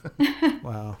us out.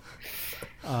 Wow.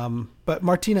 But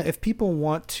Martina, if people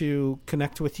want to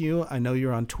connect with you, I know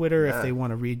you're on Twitter. If they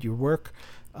want to read your work,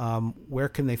 where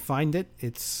can they find it?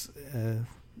 It's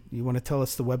you want to tell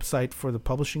us the website for the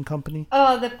publishing company?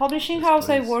 The publishing house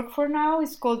please. I work for now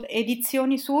is called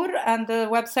Edizioni Sur, and the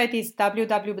website is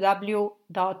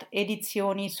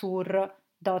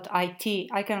www.edizionisur.it.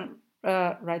 I can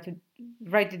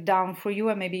write it down for you,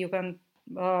 and maybe you can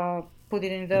put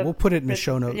it in the... We'll put it in the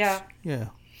show notes. Yeah.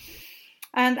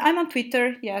 And I'm on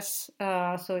Twitter, yes.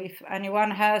 So if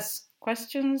anyone has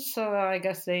questions, I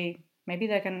guess they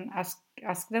can ask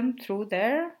them through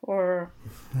there or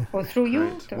through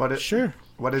you. What is your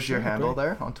handle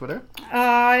there on Twitter?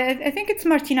 I think it's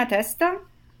Martina Testa.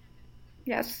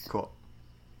 Yes. Cool.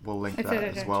 We'll link that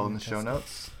as well in the show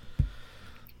notes.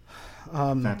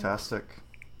 Fantastic.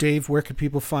 Dave, where can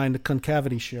people find the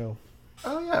Concavity Show?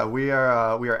 Oh yeah, we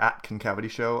are at Concavity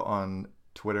Show on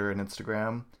Twitter and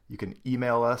Instagram. You can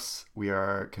email us. We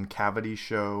are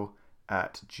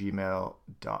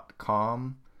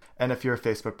concavityshow@gmail.com. And if you're a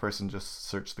Facebook person, just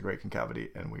search The Great Concavity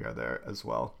and we are there as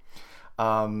well.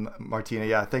 Martina,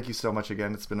 yeah, thank you so much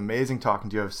again. It's been amazing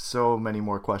talking to you. I have so many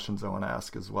more questions I want to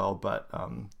ask as well, but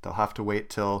they'll have to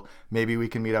wait till maybe we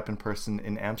can meet up in person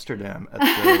in Amsterdam at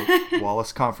the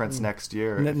Wallace Conference next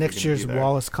year. Next year's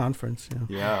Wallace Conference.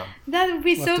 Yeah. That would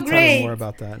be we'll so have to great. Tell you more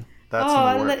about that. That's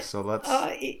in the works, so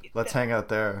let's hang out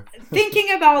there. Thinking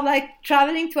about like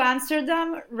traveling to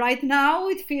Amsterdam right now,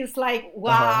 it feels like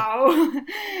wow.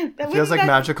 It feels like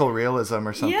magical realism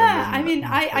or something. Yeah, I mean,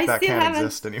 like I that still can't haven't.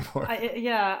 exist anymore.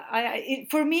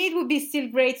 For me, it would be still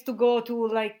great to go to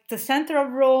like the center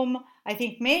of Rome. I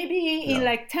think maybe in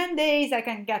like 10 days I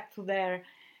can get to there.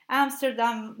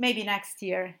 Amsterdam, maybe next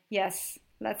year. Yes,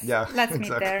 let's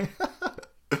meet there.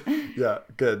 Yeah,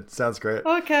 good. Sounds great.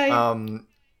 Okay.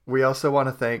 We also want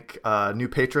to thank new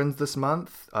patrons this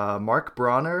month, Mark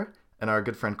Bronner and our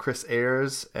good friend Chris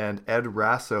Ayers and Ed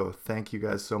Rasso. Thank you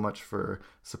guys so much for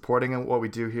supporting what we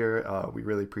do here. We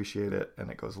really appreciate it, and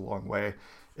it goes a long way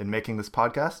in making this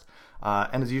podcast.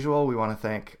 And as usual, we want to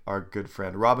thank our good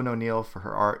friend Robin O'Neill for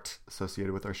her art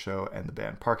associated with our show, and the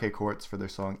band Parquet Courts for their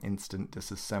song Instant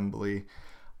Disassembly.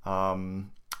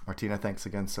 Martina, thanks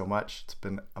again so much. It's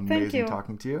been amazing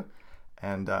talking to you.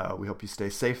 And we hope you stay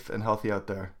safe and healthy out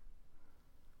there.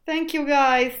 Thank you,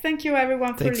 guys. Thank you,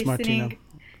 everyone, for listening. Martina.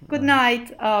 Good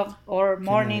night, or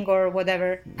morning, or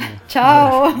whatever. Yeah.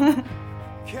 Ciao.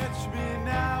 Catch me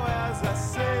now as I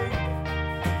sing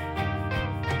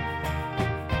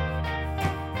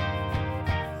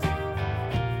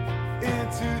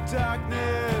into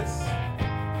darkness.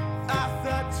 I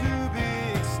thought to be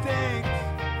extinct.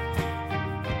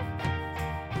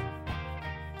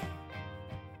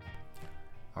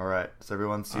 All right. Does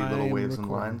everyone see little waves and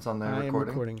lines on their recording? I am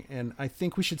recording, and I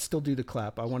think we should still do the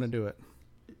clap. I want to do it.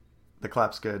 The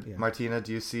clap's good. Yeah. Martina,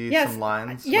 do you see some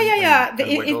lines? Yeah.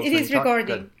 It is recording.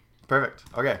 Good. Perfect.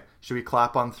 Okay. Should we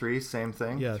clap on 3? Same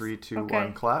thing? Yes. 3, 2,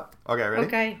 1, clap. Okay, ready?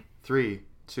 Okay. 3,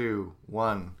 2,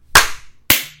 1.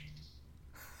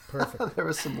 Perfect. There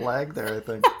was some lag there, I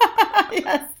think.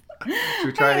 Yes. Should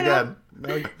we try it again?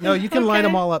 No, you can line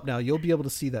them all up now. You'll be able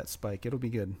to see that spike. It'll be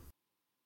good.